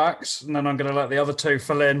little facts, and then I'm going to let the other two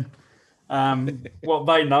fill in what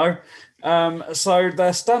they know. So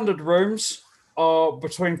their standard rooms are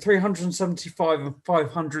between 375 and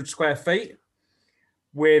 500 square feet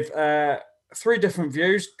with 3 different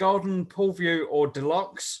views, garden, pool view, or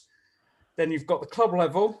deluxe. Then you've got the club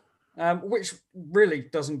level, which really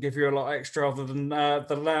doesn't give you a lot extra other than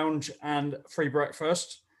the lounge and free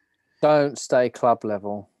breakfast. Don't stay club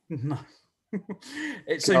level. No.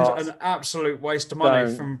 It seems an absolute waste of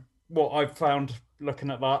money from what I've found looking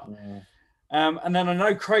at that. Yeah. And then I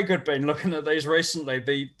know Craig had been looking at these recently,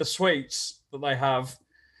 the suites that they have.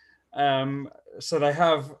 So they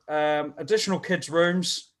have additional kids'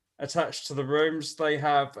 rooms attached to the rooms. They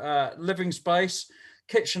have living space,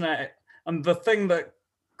 kitchenette, and the thing that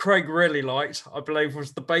Craig really liked, I believe,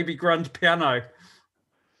 was the baby grand piano.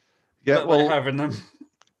 Yeah, that they have in them.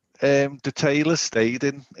 The Taylor stayed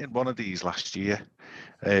in one of these last year.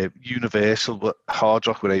 Universal, but Hard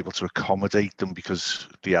Rock were able to accommodate them because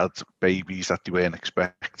they had babies that they weren't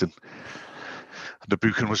expecting. The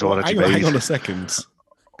booking was already made. Hang on a second,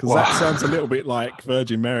 because that sounds a little bit like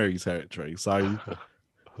Virgin Mary territory. So, do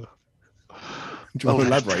you want to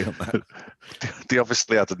elaborate on that? They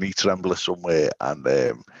obviously had a knee trembler somewhere, and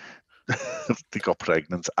they got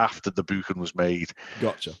pregnant after the booking was made.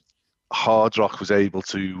 Gotcha. Hard Rock was able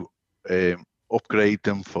to upgrade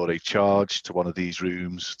them for a charge to one of these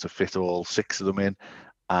rooms to fit all 6 of them in,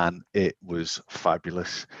 and it was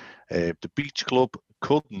fabulous. The beach club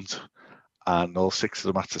couldn't, and all 6 of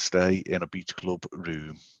them had to stay in a beach club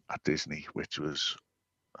room at Disney, which was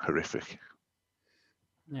horrific.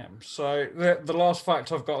 Yeah, so the last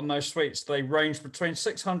fact I've got on those suites, they range between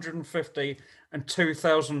 650 and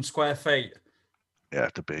 2,000 square feet. Yeah,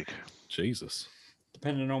 they're big. Jesus.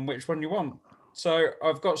 Depending on which one you want. So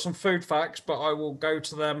I've got some food facts, but I will go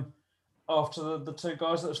to them after the 2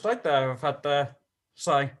 guys that have stayed there have had their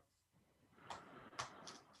say.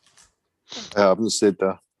 I haven't stayed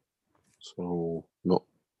there, so not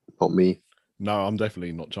me. No, I'm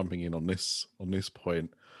definitely not jumping in on this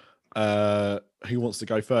point. Who wants to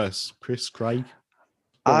go first? Chris, Craig?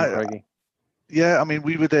 Yeah, I mean,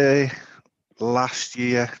 we were there last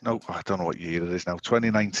year. No, I don't know what year it is now.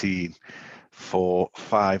 2019. For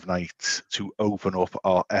 5 nights to open up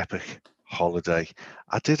our epic holiday.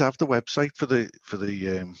 I did have the website for the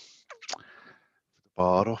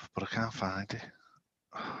bar up, but I can't find it.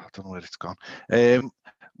 I don't know where it's gone. The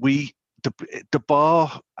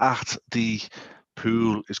bar at the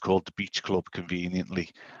pool is called the Beach Club conveniently,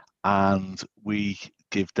 and we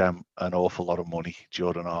give them an awful lot of money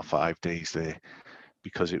during our 5 days there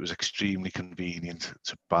because it was extremely convenient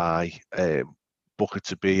to buy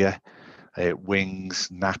buckets of beer, wings,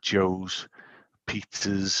 nachos,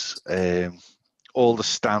 pizzas, all the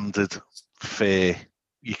standard fare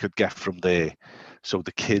you could get from there. So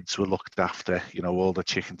the kids were looked after, all the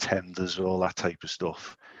chicken tenders, all that type of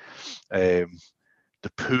stuff. The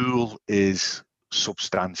pool is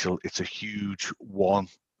substantial. It's a huge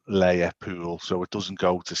 1-layer pool, so it doesn't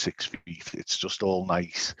go to 6 feet. It's just all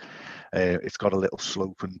nice. It's got a little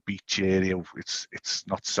sloping beach area. It's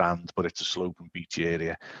not sand, but it's a sloping beach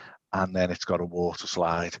area. And then it's got a water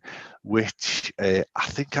slide, which I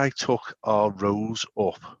think I took our Rose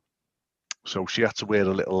up. So she had to wear a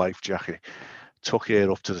little life jacket, took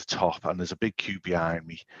her up to the top, and there's a big queue behind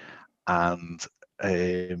me. And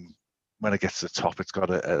when I get to the top, it's got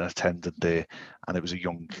an attendant there, and it was a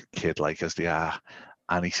young kid, like as they are.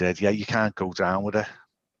 And he said, "Yeah, you can't go down with her."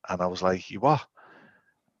 And I was like, "You what?"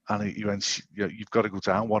 And he went, "You've got to go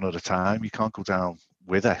down one at a time. You can't go down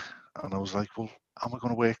with her." And I was like, "Well, how am I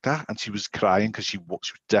going to work that?" And she was crying because she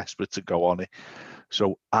was desperate to go on it.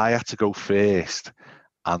 So I had to go first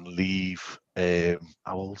and leave. How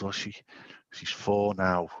old was she? She's 4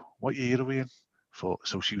 now. What year are we in? 4.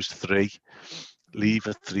 So she was 3. Leave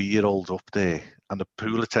a 3-year-old up there. And the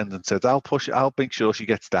pool attendant said, "I'll push it. I'll make sure she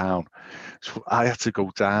gets down." So I had to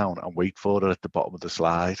go down and wait for her at the bottom of the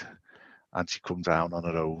slide. And she come down on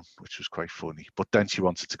her own, which was quite funny. But then she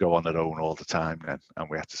wanted to go on her own all the time then, and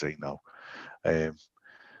we had to say no.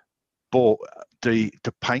 But the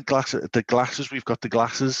pint glasses, we've got the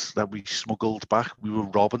glasses that we smuggled back. We were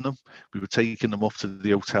robbing them. We were taking them up to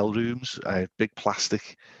the hotel rooms, big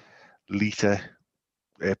plastic litre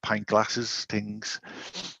pint glasses things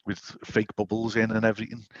with fake bubbles in and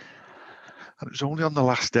everything. And it was only on the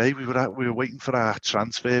last day we were waiting for our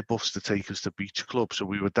transfer bus to take us to Beach Club. So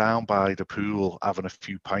we were down by the pool having a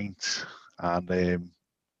few pints, and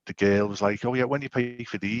the girl was like, "Oh yeah, when you pay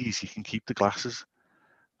for these, you can keep the glasses."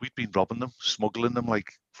 We'd been robbing them, smuggling them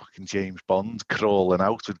like fucking James Bond, crawling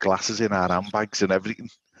out with glasses in our handbags and everything,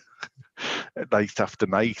 night after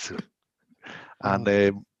night.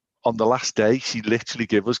 And on the last day, she literally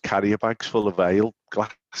gave us carrier bags full of ale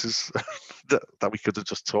glasses that we could have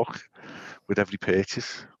just took with every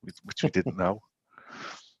purchase, which we didn't know.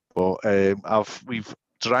 But we've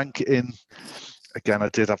drank in. Again, I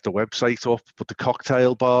did have the website up, but the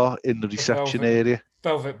cocktail bar in the reception area.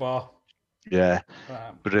 Velvet bar. Yeah,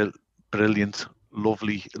 brilliant,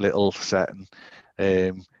 lovely little setting.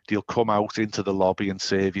 They'll come out into the lobby and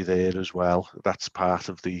serve you there as well. That's part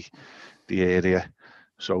of the area,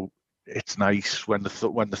 so it's nice when the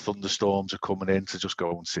thunderstorms are coming in to just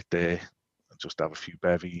go and sit there and just have a few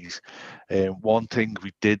bevies. One thing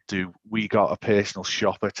we did do, we got a personal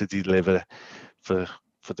shopper to deliver for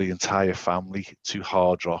the entire family to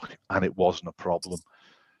Hard Rock, and it wasn't a problem.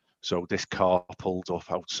 So this car pulled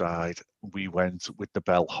up outside. We went with the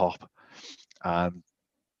bellhop, and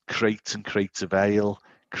crates and crates of ale,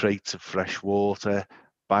 crates of fresh water,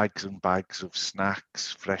 bags and bags of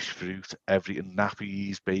snacks, fresh fruit, everything,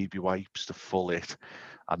 nappies, baby wipes, the full it.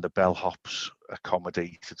 And the bellhops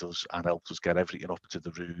accommodated us and helped us get everything up to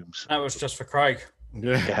the rooms. That was just for Craig.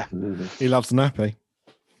 Yeah. He loves nappy.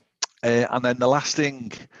 And then the last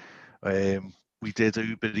thing, we did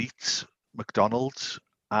Uber Eats, McDonald's,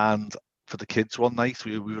 and for the kids one night,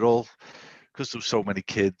 we were all, because there were so many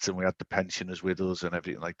kids and we had the pensioners with us and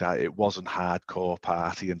everything like that, it wasn't hardcore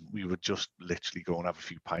party, and we would just literally go and have a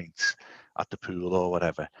few pints at the pool or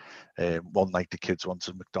whatever. One night the kids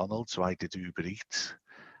wanted McDonald's, so I did Uber Eats.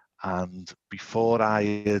 And before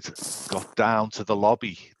I had got down to the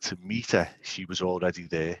lobby to meet her, she was already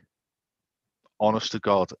there. Honest to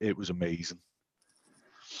God, it was amazing.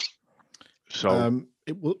 So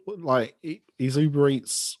is Uber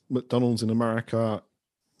Eats McDonald's in America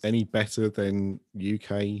any better than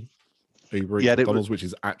UK Uber Eats McDonald's, which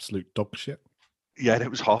is absolute dog shit? Yeah, and it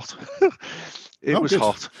was hot. It was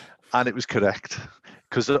hot, and it was correct,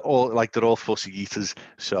 because they're all fussy eaters.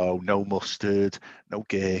 So no mustard, no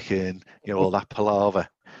gherkin, all that palaver.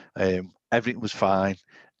 Everything was fine.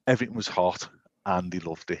 Everything was hot, and they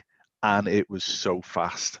loved it, and it was so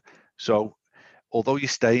fast. So although you're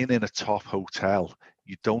staying in a top hotel,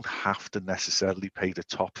 you don't have to necessarily pay the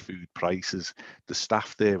top food prices. The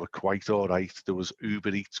staff there were quite all right. There was Uber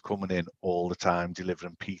Eats coming in all the time,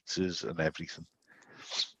 delivering pizzas and everything.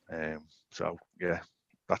 So, yeah,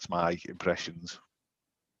 that's my impressions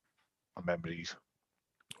and memories.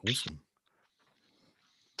 Awesome.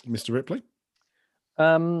 Mr. Ripley?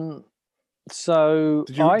 So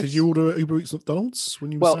did you order Uber Eats McDonald's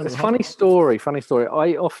when you were? Well, it's funny story.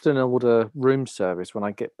 I often order room service when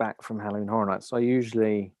I get back from Halloween Horror Nights. So I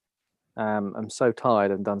usually am so tired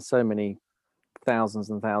and done so many thousands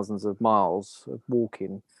and thousands of miles of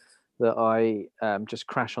walking that I just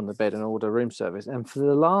crash on the bed and order room service. And for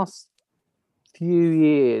the last few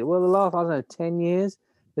years, well, the last, I don't know, 10 years,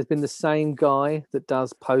 there's been the same guy that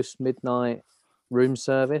does post-midnight room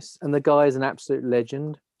service. And the guy is an absolute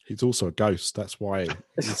legend. He's also a ghost. That's why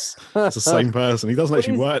it's the same person. He doesn't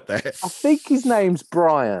actually work there. I think his name's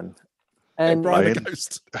Brian. And Brian the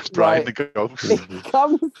Ghost. Brian the Ghost.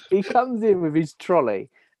 He comes in with his trolley,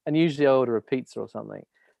 and usually I order a pizza or something.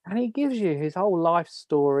 And he gives you his whole life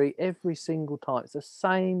story every single time. It's the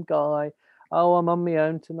same guy. Oh, I'm on my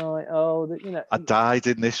own tonight. Oh, I died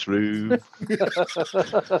in this room.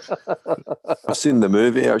 I've seen the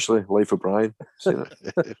movie, actually, Life of Brian. Seen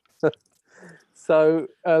it. So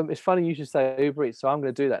it's funny you should say Uber Eats. So I'm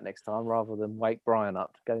going to do that next time rather than wake Brian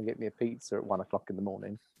up to go and get me a pizza at 1:00 in the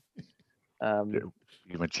morning.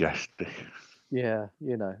 You're majestic. Yeah,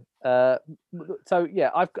 so yeah,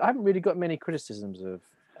 I haven't really got many criticisms of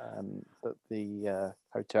the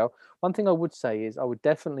hotel. One thing I would say is I would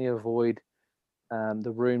definitely avoid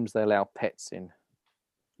the rooms they allow pets in,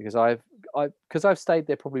 because I've stayed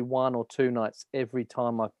there probably 1 or 2 nights every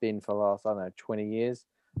time I've been for the last, I don't know, 20 years.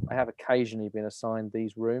 I have occasionally been assigned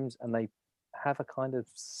these rooms, and they have a kind of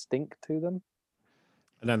stink to them.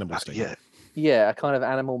 An animal stink. Yeah, a kind of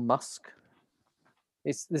animal musk.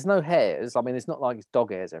 There's no hairs. I mean, it's not like it's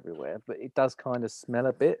dog hairs everywhere, but it does kind of smell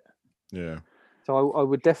a bit. Yeah. So I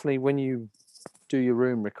would definitely, when you do your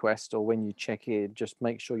room request or when you check in, just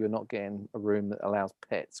make sure you're not getting a room that allows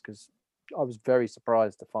pets, because I was very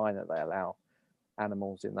surprised to find that they allow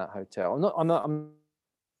animals in that hotel. I'm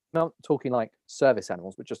not talking like service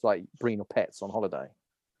animals, but just like bring your pets on holiday.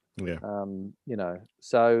 Yeah.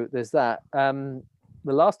 So there's that.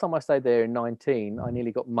 The last time I stayed there in 2019, I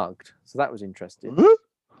nearly got mugged. So that was interesting.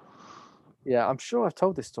 Yeah, I'm sure I've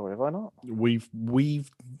told this story, have I not? We've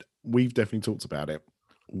definitely talked about it.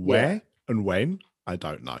 Where and when, I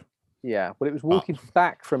don't know. Yeah, well, it was walking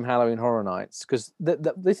back from Halloween Horror Nights, because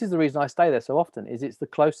this is the reason I stay there so often, is it's the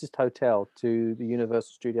closest hotel to the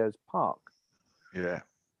Universal Studios park. Yeah.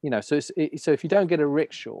 So so if you don't get a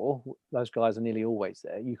rickshaw, those guys are nearly always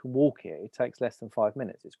there. You can walk it. It takes less than 5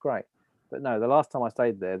 minutes. It's great. But no, the last time I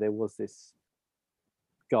stayed there was this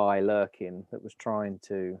guy lurking that was trying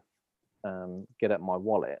to get at my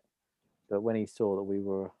wallet. But when he saw that we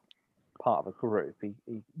were part of a group,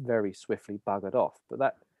 he very swiftly buggered off. But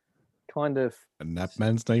that kind of... And that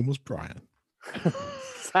man's name was Brian.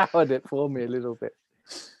 soured it for me a little bit.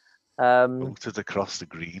 Voted across the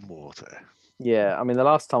green water. Yeah, I mean, the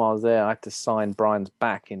last time I was there, I had to sign Brian's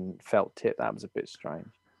back in felt tip. That was a bit strange.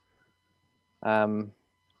 But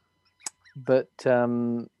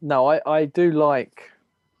no, I do like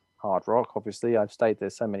Hard Rock, obviously. I've stayed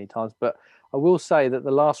there so many times. But I will say that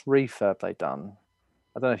the last refurb they done,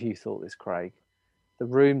 I don't know if you thought this, Craig, the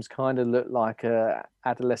rooms kind of look like a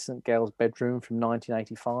adolescent girl's bedroom from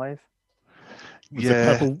 1985. With the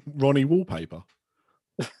purple Ronnie wallpaper.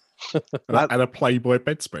 and a Playboy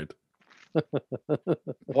bedspread.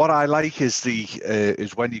 What I like is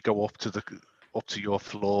is when you go up to your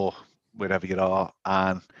floor, wherever you are,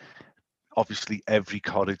 and obviously every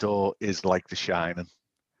corridor is like The Shining.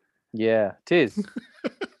 Yeah, it is.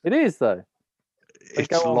 It is, though.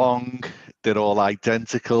 It's long. They're all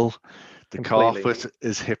identical. The carpet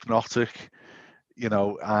is hypnotic,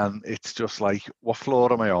 and it's just like, what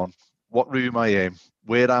floor am I on? What room am I in?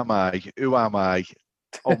 Where am I? Who am I?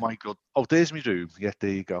 Oh my God. Oh, there's my room. Yeah, there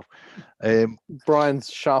you go. Brian's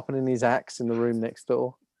sharpening his axe in the room next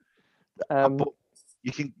door. But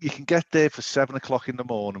you can get there for 7:00 in the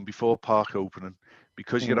morning before park opening.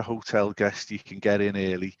 Because you're a hotel guest, you can get in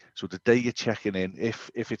early. So the day you're checking in, if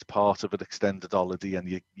it's part of an extended holiday and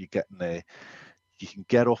you're getting there, you can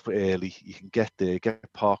get up early. You can get there, get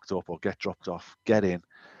parked up or get dropped off, get in.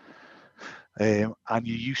 And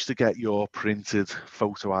you used to get your printed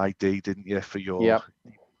photo ID, didn't you? For your,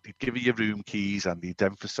 they'd give you your room keys and they'd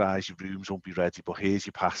emphasise your rooms won't be ready, but here's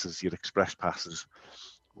your passes, your express passes.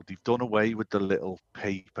 Well, they've done away with the little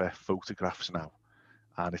paper photographs now,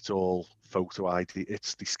 and it's all photo ID.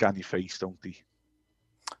 They scan your face, don't they?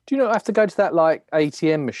 Do you not have to go to that like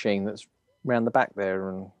ATM machine that's round the back there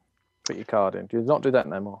and put your card in? Do you not do that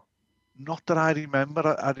no more? Not that I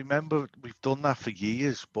remember. I remember we've done that for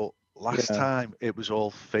years, but last time it was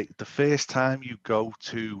all fake. The first time you go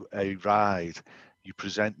to a ride, you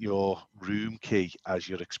present your room key as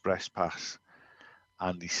your express pass,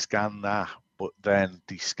 and they scan that, but then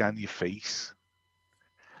they scan your face,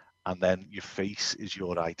 and then your face is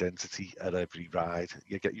your identity at every ride.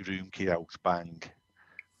 You get your room key out, bang.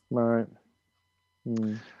 Right.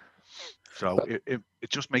 So it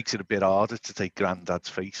just makes it a bit harder to take Grandad's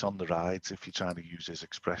face on the rides if you're trying to use his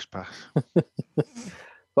express pass.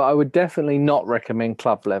 But I would definitely not recommend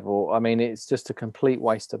club level. I mean, it's just a complete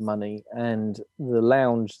waste of money, and the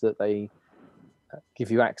lounge that they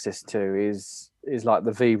give you access to is like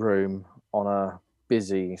the V room on a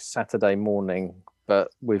busy Saturday morning, but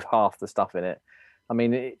with half the stuff in it. I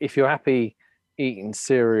mean, if you're happy eating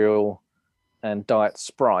cereal and Diet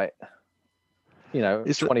Sprite,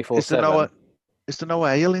 24/7. Is there no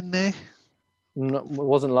ale in there? No, it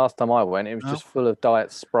wasn't last time I went. It was just full of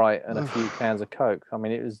Diet Sprite and a few cans of Coke. I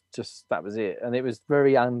mean, that was it. And it was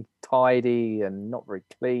very untidy and not very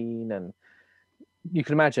clean. And you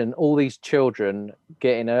can imagine all these children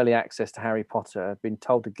getting early access to Harry Potter, have been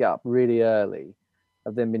told to get up really early,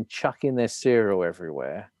 have then been chucking their cereal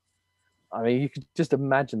everywhere. I mean, you could just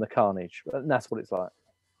imagine the carnage. And that's what it's like.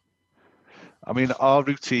 I mean, our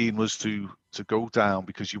routine was to go down,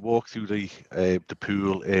 because you walk through the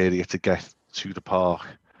pool area to get to the park.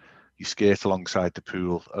 You skate alongside the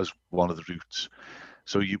pool as one of the routes.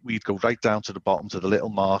 So we'd go right down to the bottom to the little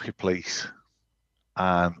marketplace,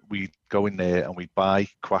 and we'd go in there and we'd buy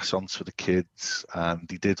croissants for the kids, and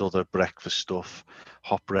they did other breakfast stuff,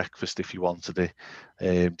 hot breakfast if you wanted it.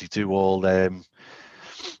 They do all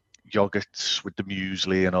yogurts with the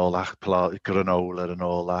muesli and all that, granola and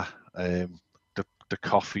all that. The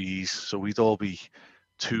coffees, so we'd all be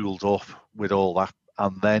tooled up with all that,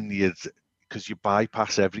 and then because you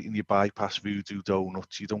bypass everything, you bypass Voodoo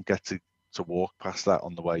Donuts, you don't get to walk past that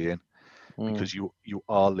on the way in, because you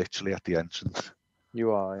are literally at the entrance.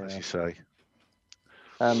 You are, as you say.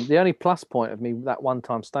 The only plus point of me that one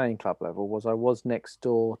time staying club level was I was next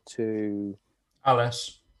door to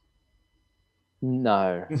Alice.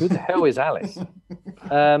 No, who the hell is Alice?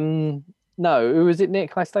 No, who was it,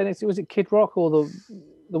 Nick? Can I stay next to? Was it Kid Rock or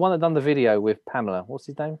the one that done the video with Pamela? What's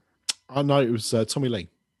his name? I know it was Tommy Lee.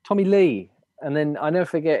 Tommy Lee. And then I never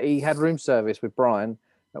forget, he had room service with Brian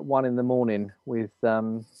at 1 a.m. with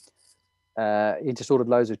he just ordered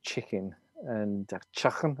loads of chicken and a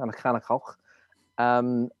can of Coke,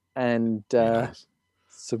 and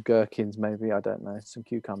some gherkins, maybe, I don't know, some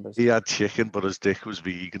cucumbers. He had chicken, but his dick was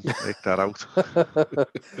vegan. Take that out.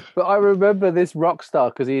 But I remember this rock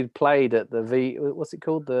star because he had played at the what's it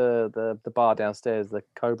called, the bar downstairs, the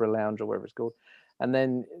Cobra Lounge or whatever it's called, and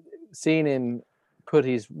then seeing him put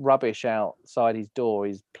his rubbish outside his door,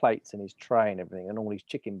 his plates and his tray and everything, and all his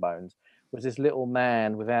chicken bones, was this little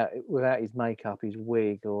man without his makeup, his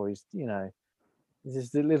wig, or his,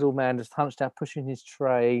 this little man just hunched out, pushing his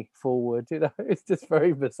tray forward. It's just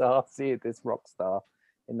very bizarre seeing this rock star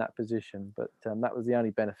in that position. But that was the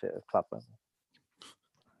only benefit of club level.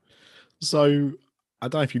 So I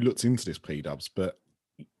don't know if you looked into this, P-Dubs, but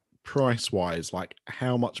price-wise, like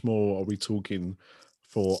how much more are we talking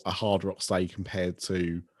for a Hard Rock stay compared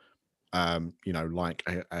to, like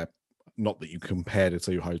a not that you compare the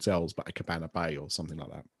two hotels, but a Cabana Bay or something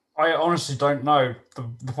like that? I honestly don't know.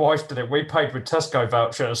 The wife did it. We paid with Tesco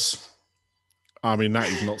vouchers. I mean, that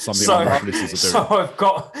is not something our listeners are doing.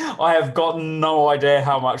 So I have got no idea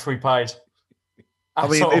how much we paid. I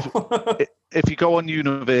mean, if you go on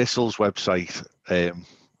Universal's website,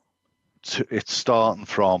 it's starting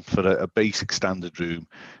from, for a basic standard room,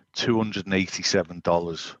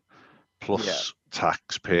 $287 plus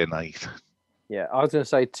tax per night. Yeah, I was going to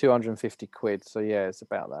say 250 quid. So yeah, it's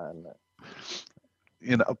about that, isn't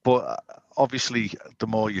it? But obviously,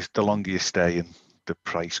 the longer you stay, and the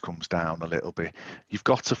price comes down a little bit. You've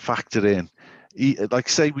got to factor in, like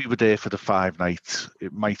say we were there for the 5 nights,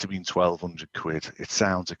 it might have been 1,200 quid. It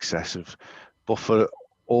sounds excessive, but for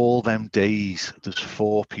all them days, there's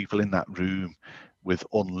 4 people in that room with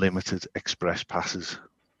unlimited express passes.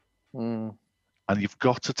 And you've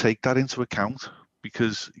got to take that into account,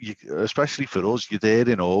 because especially for us, you're there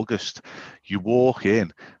in August, you walk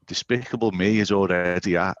in, Despicable Me is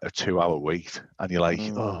already at a 2-hour wait, and you're like,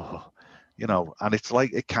 and it's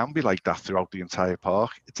like, it can be like that throughout the entire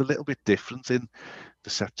park. It's a little bit different in the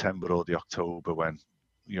September or the October when,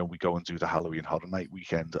 we go and do the Halloween Horror Night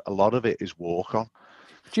weekend. A lot of it is walk on.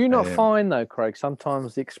 Do you not find though, Craig,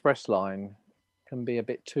 sometimes the express line can be a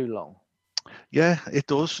bit too long? Yeah, it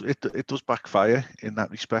does. It does backfire in that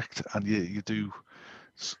respect, and you do.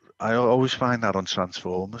 I always find that on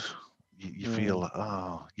Transformers. You feel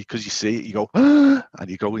because you see it, you go and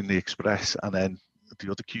you go in the express, and then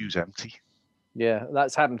the other queue's empty. Yeah,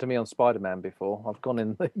 that's happened to me on Spider-Man before. I've gone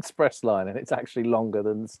in the express line, and it's actually longer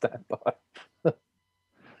than the standby.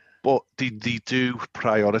 But they do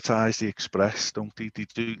prioritise the express, don't they? They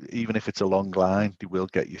do, even if it's a long line, they will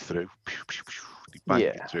get you through. They bang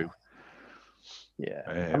you through.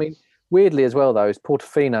 Yeah, I mean, Weirdly as well, though, is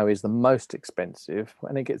Portofino is the most expensive,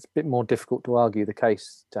 and it gets a bit more difficult to argue the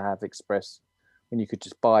case to have Express when you could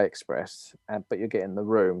just buy Express, but you're getting the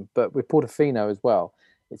room. But with Portofino as well,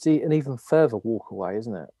 it's an even further walk away,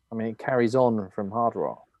 isn't it? I mean, it carries on from Hard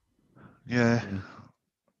Rock. Yeah.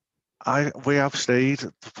 We have stayed.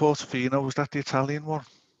 The Portofino, was that the Italian one?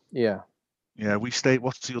 Yeah. Yeah, we stayed.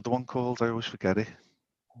 What's the other one called? I always forget it.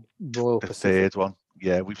 Royal The Pacific. third one.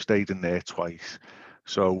 Yeah, we've stayed in there twice.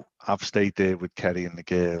 So I've stayed there with Kerry and the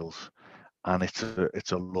girls, and it's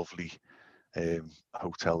a lovely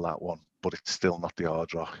hotel, that one, but it's still not the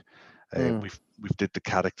Hard Rock. We've did the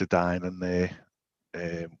character dining there,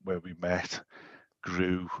 where we met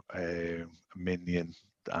Gru, Minion,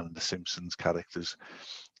 and the Simpsons characters,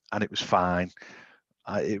 and it was fine.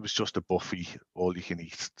 It was just a buffet, all you can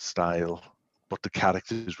eat style, but the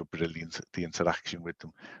characters were brilliant, the interaction with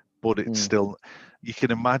them. But it's still, you can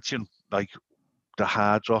imagine, like the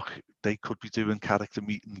Hard Rock, they could be doing character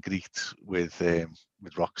meet and greets with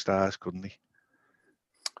rock stars, couldn't they?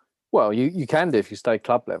 Well, you can do if you stay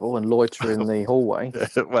club level and loiter in the hallway.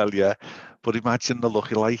 Well, yeah, but imagine the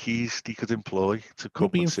lookalikes he could employ to come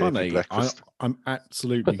Not being and serve funny, you breakfast. I'm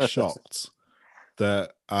absolutely shocked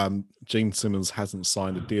that Gene Simmons hasn't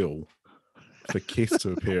signed a deal for Kiss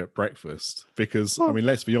to appear at breakfast, because I mean,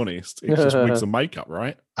 let's be honest, it's just wigs and makeup,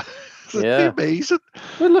 right? Yeah, amazing.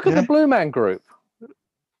 Well, look at the Blue Man Group.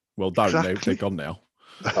 Well, don't Exactly. they're gone now.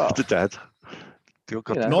 Oh. They're dead.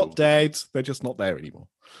 Not dead. They're just not there anymore.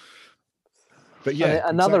 But yeah,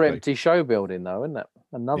 another exactly. empty show building, though, isn't it?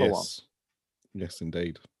 Another one. Yes,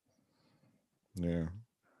 indeed. Yeah.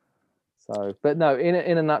 So, but no, in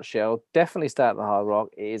a nutshell, definitely stay at the Hard Rock.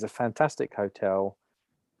 It is a fantastic hotel.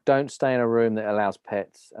 Don't stay in a room that allows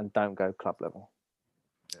pets, and don't go club level.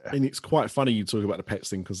 And it's quite funny you talk about the pets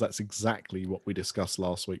thing, because that's exactly what we discussed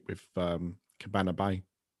last week with Cabana Bay.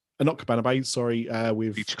 Not Cabana Bay, sorry,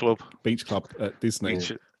 with Beach Club at Disney.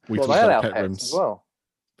 We talked about pet rooms as well.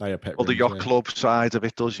 They are pet rooms. Well, the yacht club side of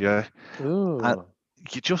it does, yeah. Ooh. And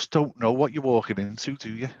you just don't know what you're walking into, do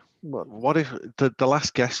you? What if the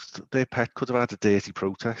last guest, their pet could have had a dirty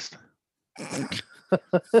protest?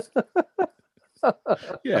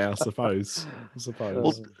 Yeah, I suppose.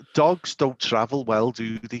 Well, dogs don't travel well,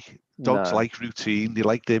 do they? Dogs like routine. They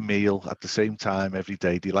like their meal at the same time every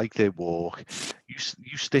day. They like their walk.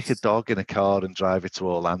 You stick a dog in a car and drive it to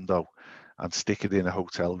Orlando, and stick it in a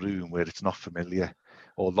hotel room where it's not familiar,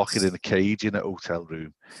 or lock it in a cage in a hotel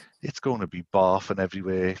room. It's going to be barfing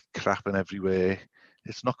everywhere, crapping everywhere.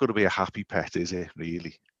 It's not going to be a happy pet, is it,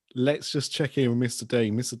 really? Let's just check in with Mr. D.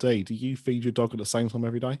 Mr. D, do you feed your dog at the same time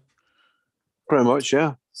every day? Pretty much,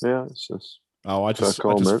 yeah. Yeah, it's just... Oh, I just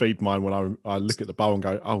feed mine when I look at the bowl and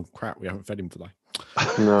go, oh, crap, we haven't fed him today.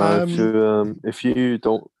 No, if you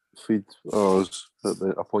don't feed ours at the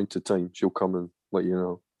appointed time, she'll come and let you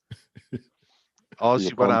know.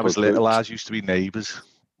 When I was little, ours used to be neighbours.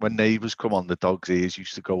 When neighbours come on, the dog's ears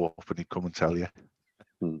used to go up and he'd come and tell you.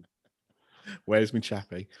 Where's my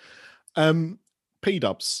chappy?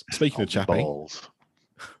 P-dubs, speaking of chappy.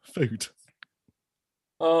 Food.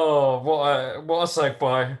 Oh, what a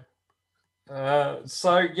segue.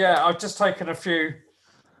 So yeah, I've just taken a few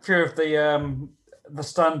of the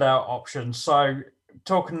standout options. So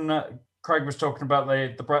Craig was talking about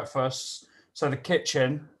the breakfasts. So the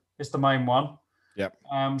kitchen is the main one. Yep.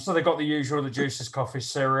 So they've got the usual, the juices, coffee,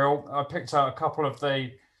 cereal. I picked out a couple of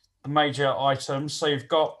the major items. So you've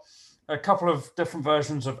got a couple of different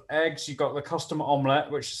versions of eggs. You've got the custom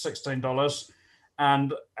omelette, which is $16,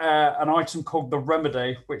 and an item called the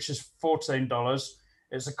Remedy, which is $14.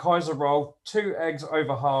 It's a Kaiser roll, 2 eggs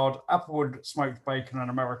over hard, applewood smoked bacon, and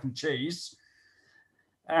American cheese.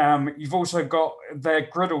 You've also got their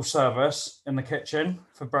griddle service in the kitchen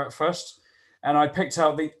for breakfast. And I picked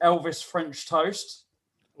out the Elvis French toast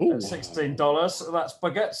at $16. So that's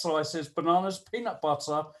baguette slices, bananas, peanut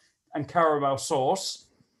butter, and caramel sauce.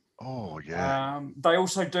 Oh, yeah. They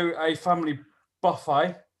also do a family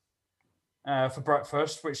buffet for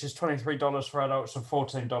breakfast, which is $23 for adults and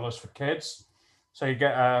 $14 for kids. So you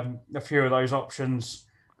get a few of those options,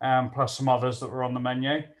 plus some others that were on the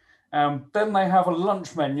menu. Then they have a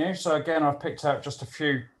lunch menu. So again, I've picked out just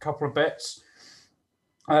a couple of bits.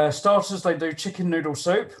 Starters, they do chicken noodle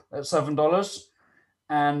soup at $7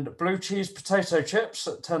 and blue cheese potato chips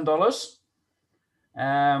at $10.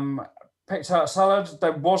 Picked out salad.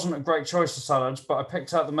 There wasn't a great choice of salads, but I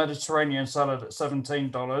picked out the Mediterranean salad at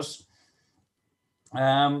 $17.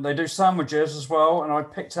 They do sandwiches as well, and I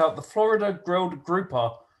picked out the Florida grilled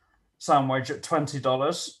grouper sandwich at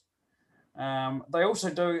 $20. They also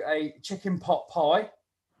do a chicken pot pie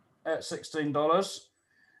at $16.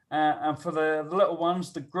 And for the little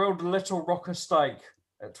ones, the grilled Little Rocker steak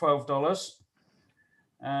at $12.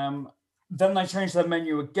 Then they changed their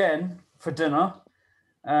menu again for dinner.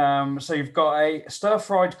 So you've got a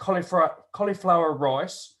stir-fried cauliflower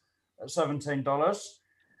rice at $17.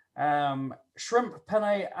 Shrimp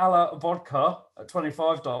penne alla vodka at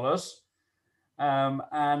 $25.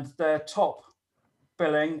 And their top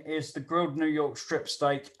billing is the grilled New York strip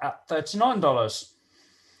steak at $39.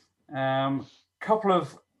 Couple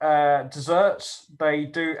of desserts. They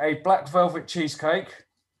do a black velvet cheesecake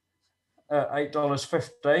at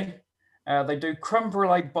 $8.50. They do creme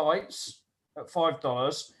brulee bites at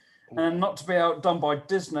 $5. And not to be outdone by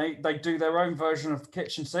Disney, they do their own version of the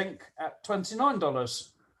kitchen sink at $29.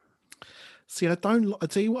 See, I tell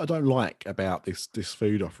you what I don't like about this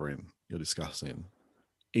food offering you're discussing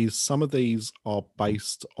is some of these are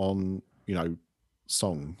based on,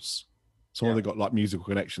 songs. Some of them got like musical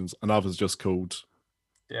connections, and others just called,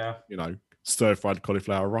 stir-fried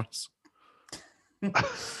cauliflower rice.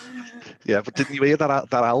 Yeah, but didn't you hear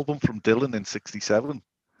that album from Dylan in '67?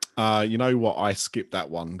 You know what? I skipped that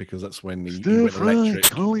one because that's when he went Stir-fried electric.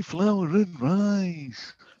 cauliflower and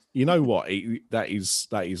rice. You know what? That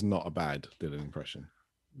is not a bad Dylan impression.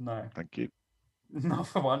 No, thank you. Not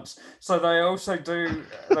for once. So they also do.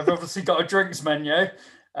 They've obviously got a drinks menu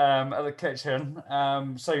at the kitchen.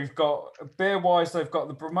 So you've got beer-wise, they've got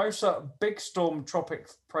the Bramosa Big Storm Tropic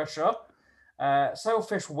Pressure,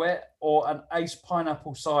 Sailfish Wet, or an Ace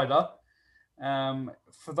Pineapple Cider.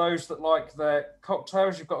 For those that like their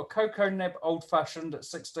cocktails, you've got a Cocoa Nib Old Fashioned at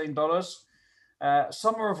 $16.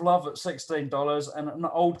 Summer of Love at $16 and an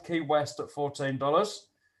Old Key West at $14.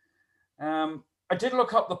 I did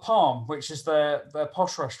look up the Palm, which is their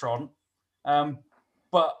posh restaurant,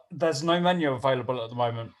 but there's no menu available at the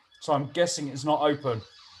moment, so I'm guessing it's not open.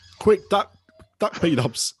 Quick, duck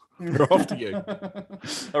P-Dubs. They're after you.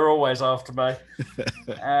 They're always after me.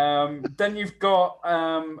 Then you've got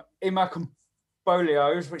Imac and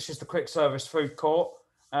Bolio's, which is the quick service food court.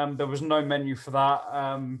 There was no menu for that.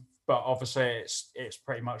 But obviously it's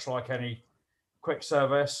pretty much like any quick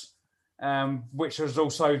service, which is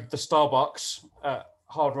also the Starbucks at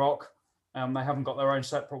Hard Rock. They haven't got their own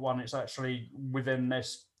separate one. It's actually within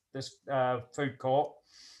this food court.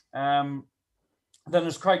 Then,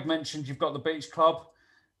 as Craig mentioned, you've got the Beach Club,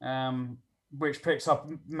 which picks up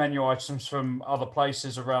menu items from other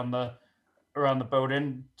places around the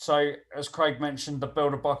building. So, as Craig mentioned, the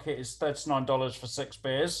Builder Bucket is $39 for 6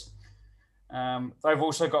 beers. They've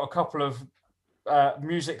also got a couple of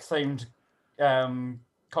music-themed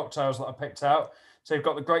cocktails that I picked out. So you've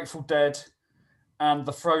got the Grateful Dead and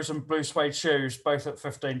the Frozen Blue Suede Shoes, both at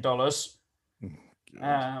 $15.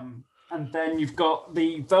 And then you've got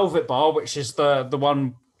the Velvet Bar, which is the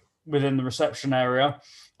one within the reception area.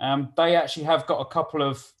 They actually have got a couple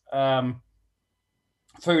of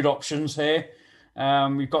food options here.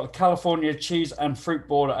 We've got the California Cheese and Fruit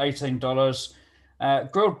Board at $18.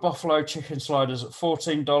 Grilled buffalo chicken sliders at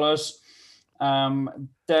 $14.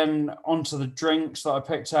 Then onto the drinks that I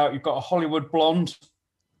picked out, you've got a Hollywood Blonde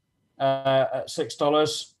at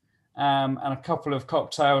 $6, and a couple of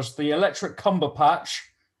cocktails. The Electric Cumber Patch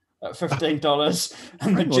at $15,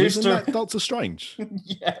 and the Juicer. Isn't that Doctor Strange?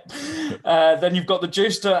 Yeah. Then you've got the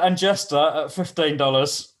Juicer and Jester at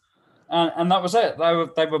 $15, and that was it.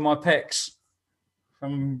 They were my picks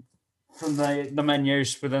from the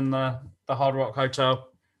menus within the Hard Rock Hotel.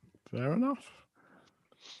 Fair enough.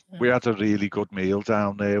 We had a really good meal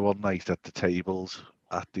down there one night at the tables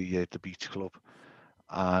at the Beach Club,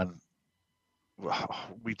 and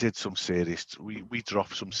we did some serious. We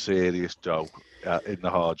dropped some serious dough in the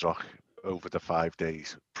Hard Rock over the 5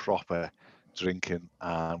 days, proper drinking,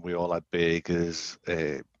 and we all had burgers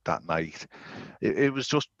that night. It was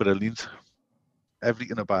just brilliant.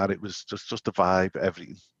 Everything about it was just the vibe.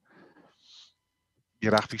 Everything.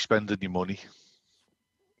 You're happy spending your money.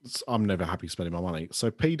 I'm never happy spending my money. So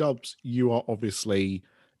P-Dubs, you are obviously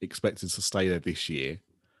expected to stay there this year.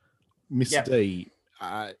 Mr. D,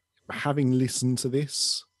 having listened to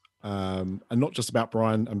this, and not just about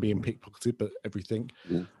Brian and being pickpocketed, but everything,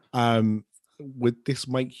 would this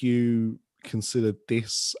make you consider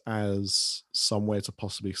this as somewhere to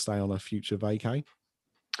possibly stay on a future vacay?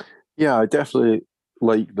 Yeah, I definitely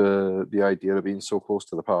like the idea of being so close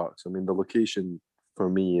to the parks. I mean, the location for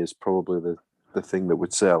me is probably the thing that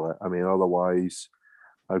would sell it. I mean, otherwise,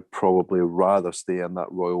 I'd probably rather stay in that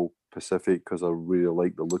Royal Pacific because I really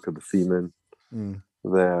like the look of the theming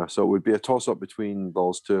there. So it would be a toss-up between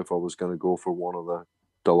those two if I was going to go for one of the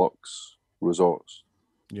deluxe resorts.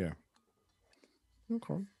 Yeah.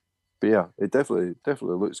 Okay. But yeah, it definitely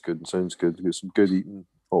looks good and sounds good. There's some good eating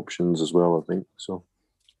options as well, I think. So.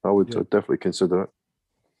 I would definitely consider it.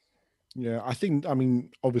 Yeah, I mean,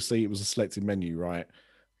 obviously it was a selected menu, right?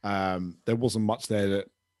 There wasn't much there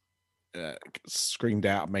that screamed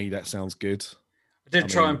out at me, that sounds good. I did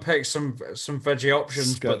try and pick some veggie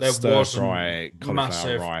options, but there wasn't cauliflower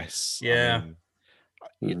massive rice. Yeah.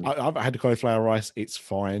 I've had the cauliflower rice. It's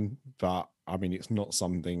fine, but I mean, it's not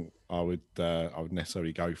something I would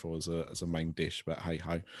necessarily go for as a main dish. But hey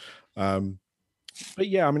ho. But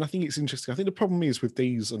yeah, I mean, I think it's interesting. I think the problem is with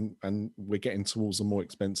these, and we're getting towards the more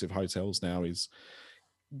expensive hotels now, is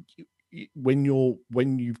when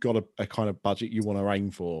you've got a kind of budget you want to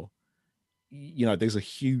aim for, you know, there's a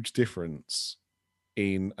huge difference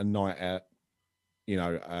in a night at, you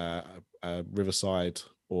know, a Riverside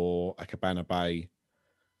or a Cabana Bay,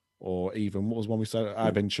 or even what was one we said,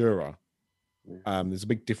 Aventura. There's a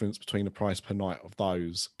big difference between the price per night of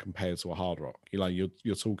those compared to a Hard Rock. You know,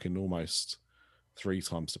 you're talking almost 3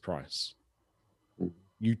 times the price.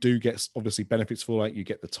 You do get obviously benefits for that. You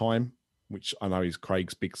get the time, which I know is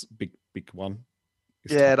Craig's big one.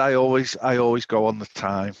 Yeah, I always go on the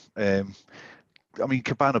time. I mean,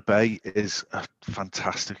 Cabana Bay is a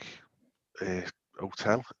fantastic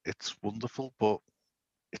hotel. It's wonderful, but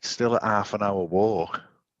it's still a half an hour walk.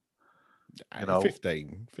 You know,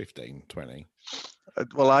 15, 20.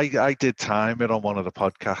 Well, I did time it on one of the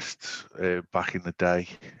podcasts back in the day.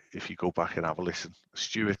 If you go back and have a listen,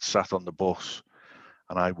 Stuart sat on the bus,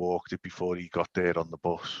 and I walked it before he got there on the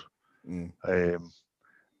bus. You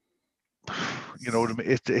know what I mean?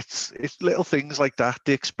 It's little things like that,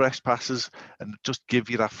 the express passes, and just give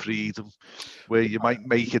you that freedom where you might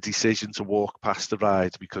make a decision to walk past the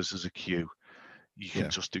ride because there's a queue. You can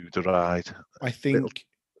just do the ride. I think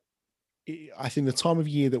the time of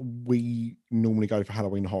year that we normally go for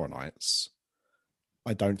Halloween Horror Nights,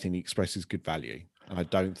 I don't think the Express is good value. And I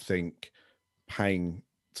don't think paying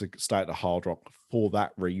to stay at the Hard Rock for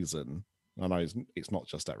that reason, I know it's not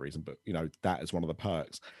just that reason, but, you know, that is one of the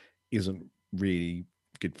perks, isn't really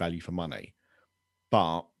good value for money.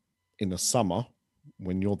 But in the summer,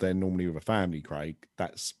 when you're there normally with a family, Craig,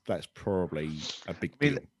 that's probably a big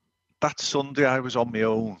deal. That Sunday I was on my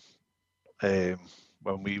own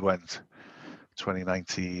when we went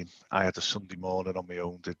 2019. I had a Sunday morning on my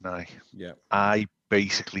own, didn't I? Yeah. I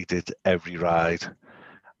basically did every ride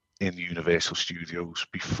in Universal Studios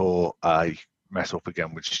before I met up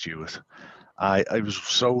again with Stuart. I was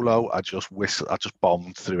solo. I just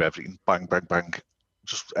bombed through everything. Bang, bang, bang.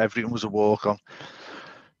 Just everything was a walk on.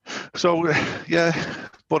 So yeah,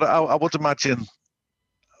 but I would imagine.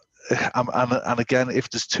 And again, if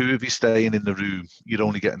there's 2 of you staying in the room, you're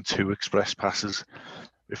only getting 2 express passes.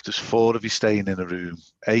 If there's 4 of you staying in a room,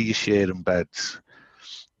 you're sharing beds,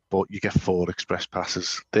 but you get 4 express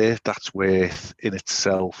passes. That's worth in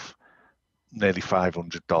itself nearly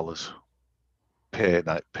 $500 per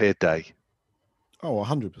night, per day. Oh,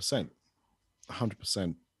 100%.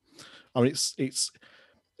 100%. I mean,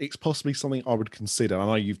 it's possibly something I would consider. I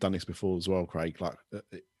know you've done this before as well, Craig,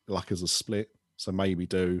 like as a split. So maybe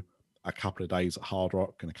do a couple of days at Hard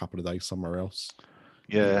Rock and a couple of days somewhere else.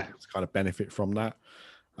 Yeah. To kind of benefit from that.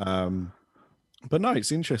 But no,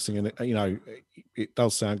 it's interesting. And, you know, it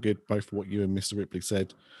does sound good. Both what you and Mr. Ripley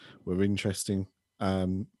said were interesting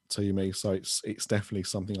to me. So it's definitely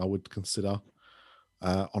something I would consider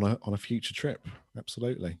on a future trip.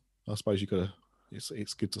 Absolutely. I suppose you got to,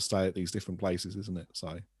 it's good to stay at these different places, isn't it?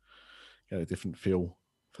 So get a different feel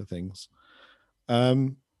for things.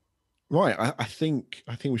 Right, I think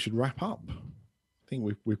we should wrap up. I think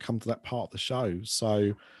we've come to that part of the show.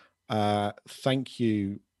 So thank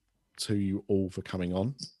you to you all for coming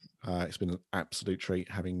on. It's been an absolute treat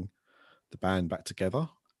having the band back together.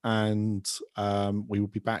 And we will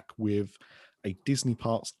be back with a Disney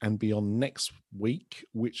Parks and Beyond next week,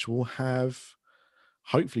 which will have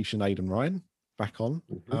hopefully Sinead and Ryan back on,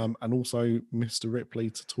 and also Mr. Ripley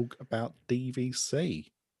to talk about DVC.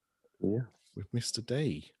 Yeah, with Mr.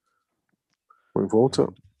 D. Looking forward to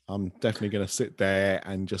it. I'm definitely going to sit there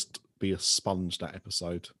and just be a sponge that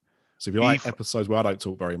episode. So if you like episodes where I don't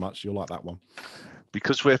talk very much, you'll like that one.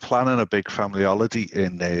 Because we're planning a big family holiday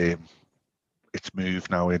in it's moved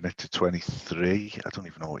now into 23. I don't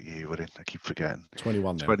even know what year we're in. I keep forgetting.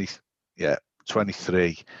 21 now.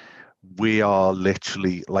 23. We are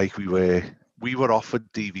literally like we were offered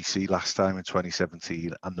DVC last time in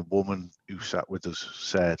 2017, and the woman who sat with us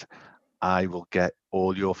said, I will get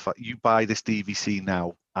all your you buy this DVC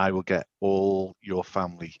now, I will get all your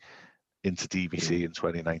family into DVC in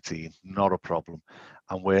 2019. Not a problem.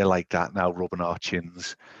 And we're like that now, rubbing our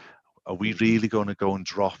chins. Are we really going to go and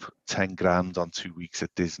drop 10 grand on 2 weeks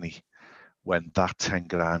at Disney when that 10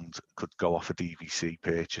 grand could go off a DVC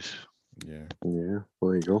purchase? Yeah. Yeah.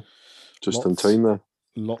 Well, you go. Just in time there.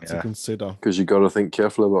 Lot to consider. Because you got to think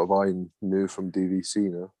carefully about buying new from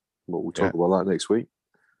DVC now. But we'll talk about that next week.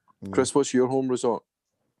 Chris, what's your home resort?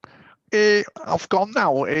 I've gone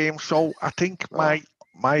now. So I think my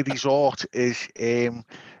resort is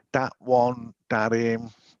that one that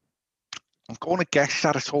I'm going to guess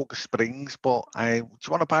Saratoga Springs, but do you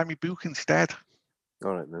want to buy me book instead?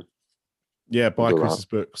 All right, then. Yeah, buy Chris's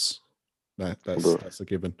books. That's a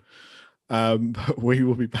given. But we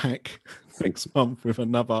will be back next month with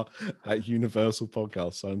another Universal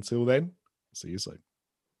podcast. So until then, see you soon.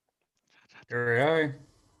 Cheerio.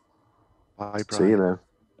 Bye, Brian. See you now.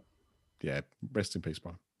 Yeah, rest in peace,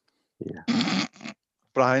 Brian. Yeah.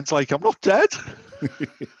 Brian's like, I'm not dead.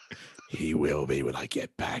 He will be when I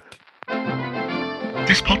get back.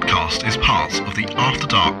 This podcast is part of the After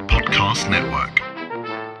Dark Podcast Network.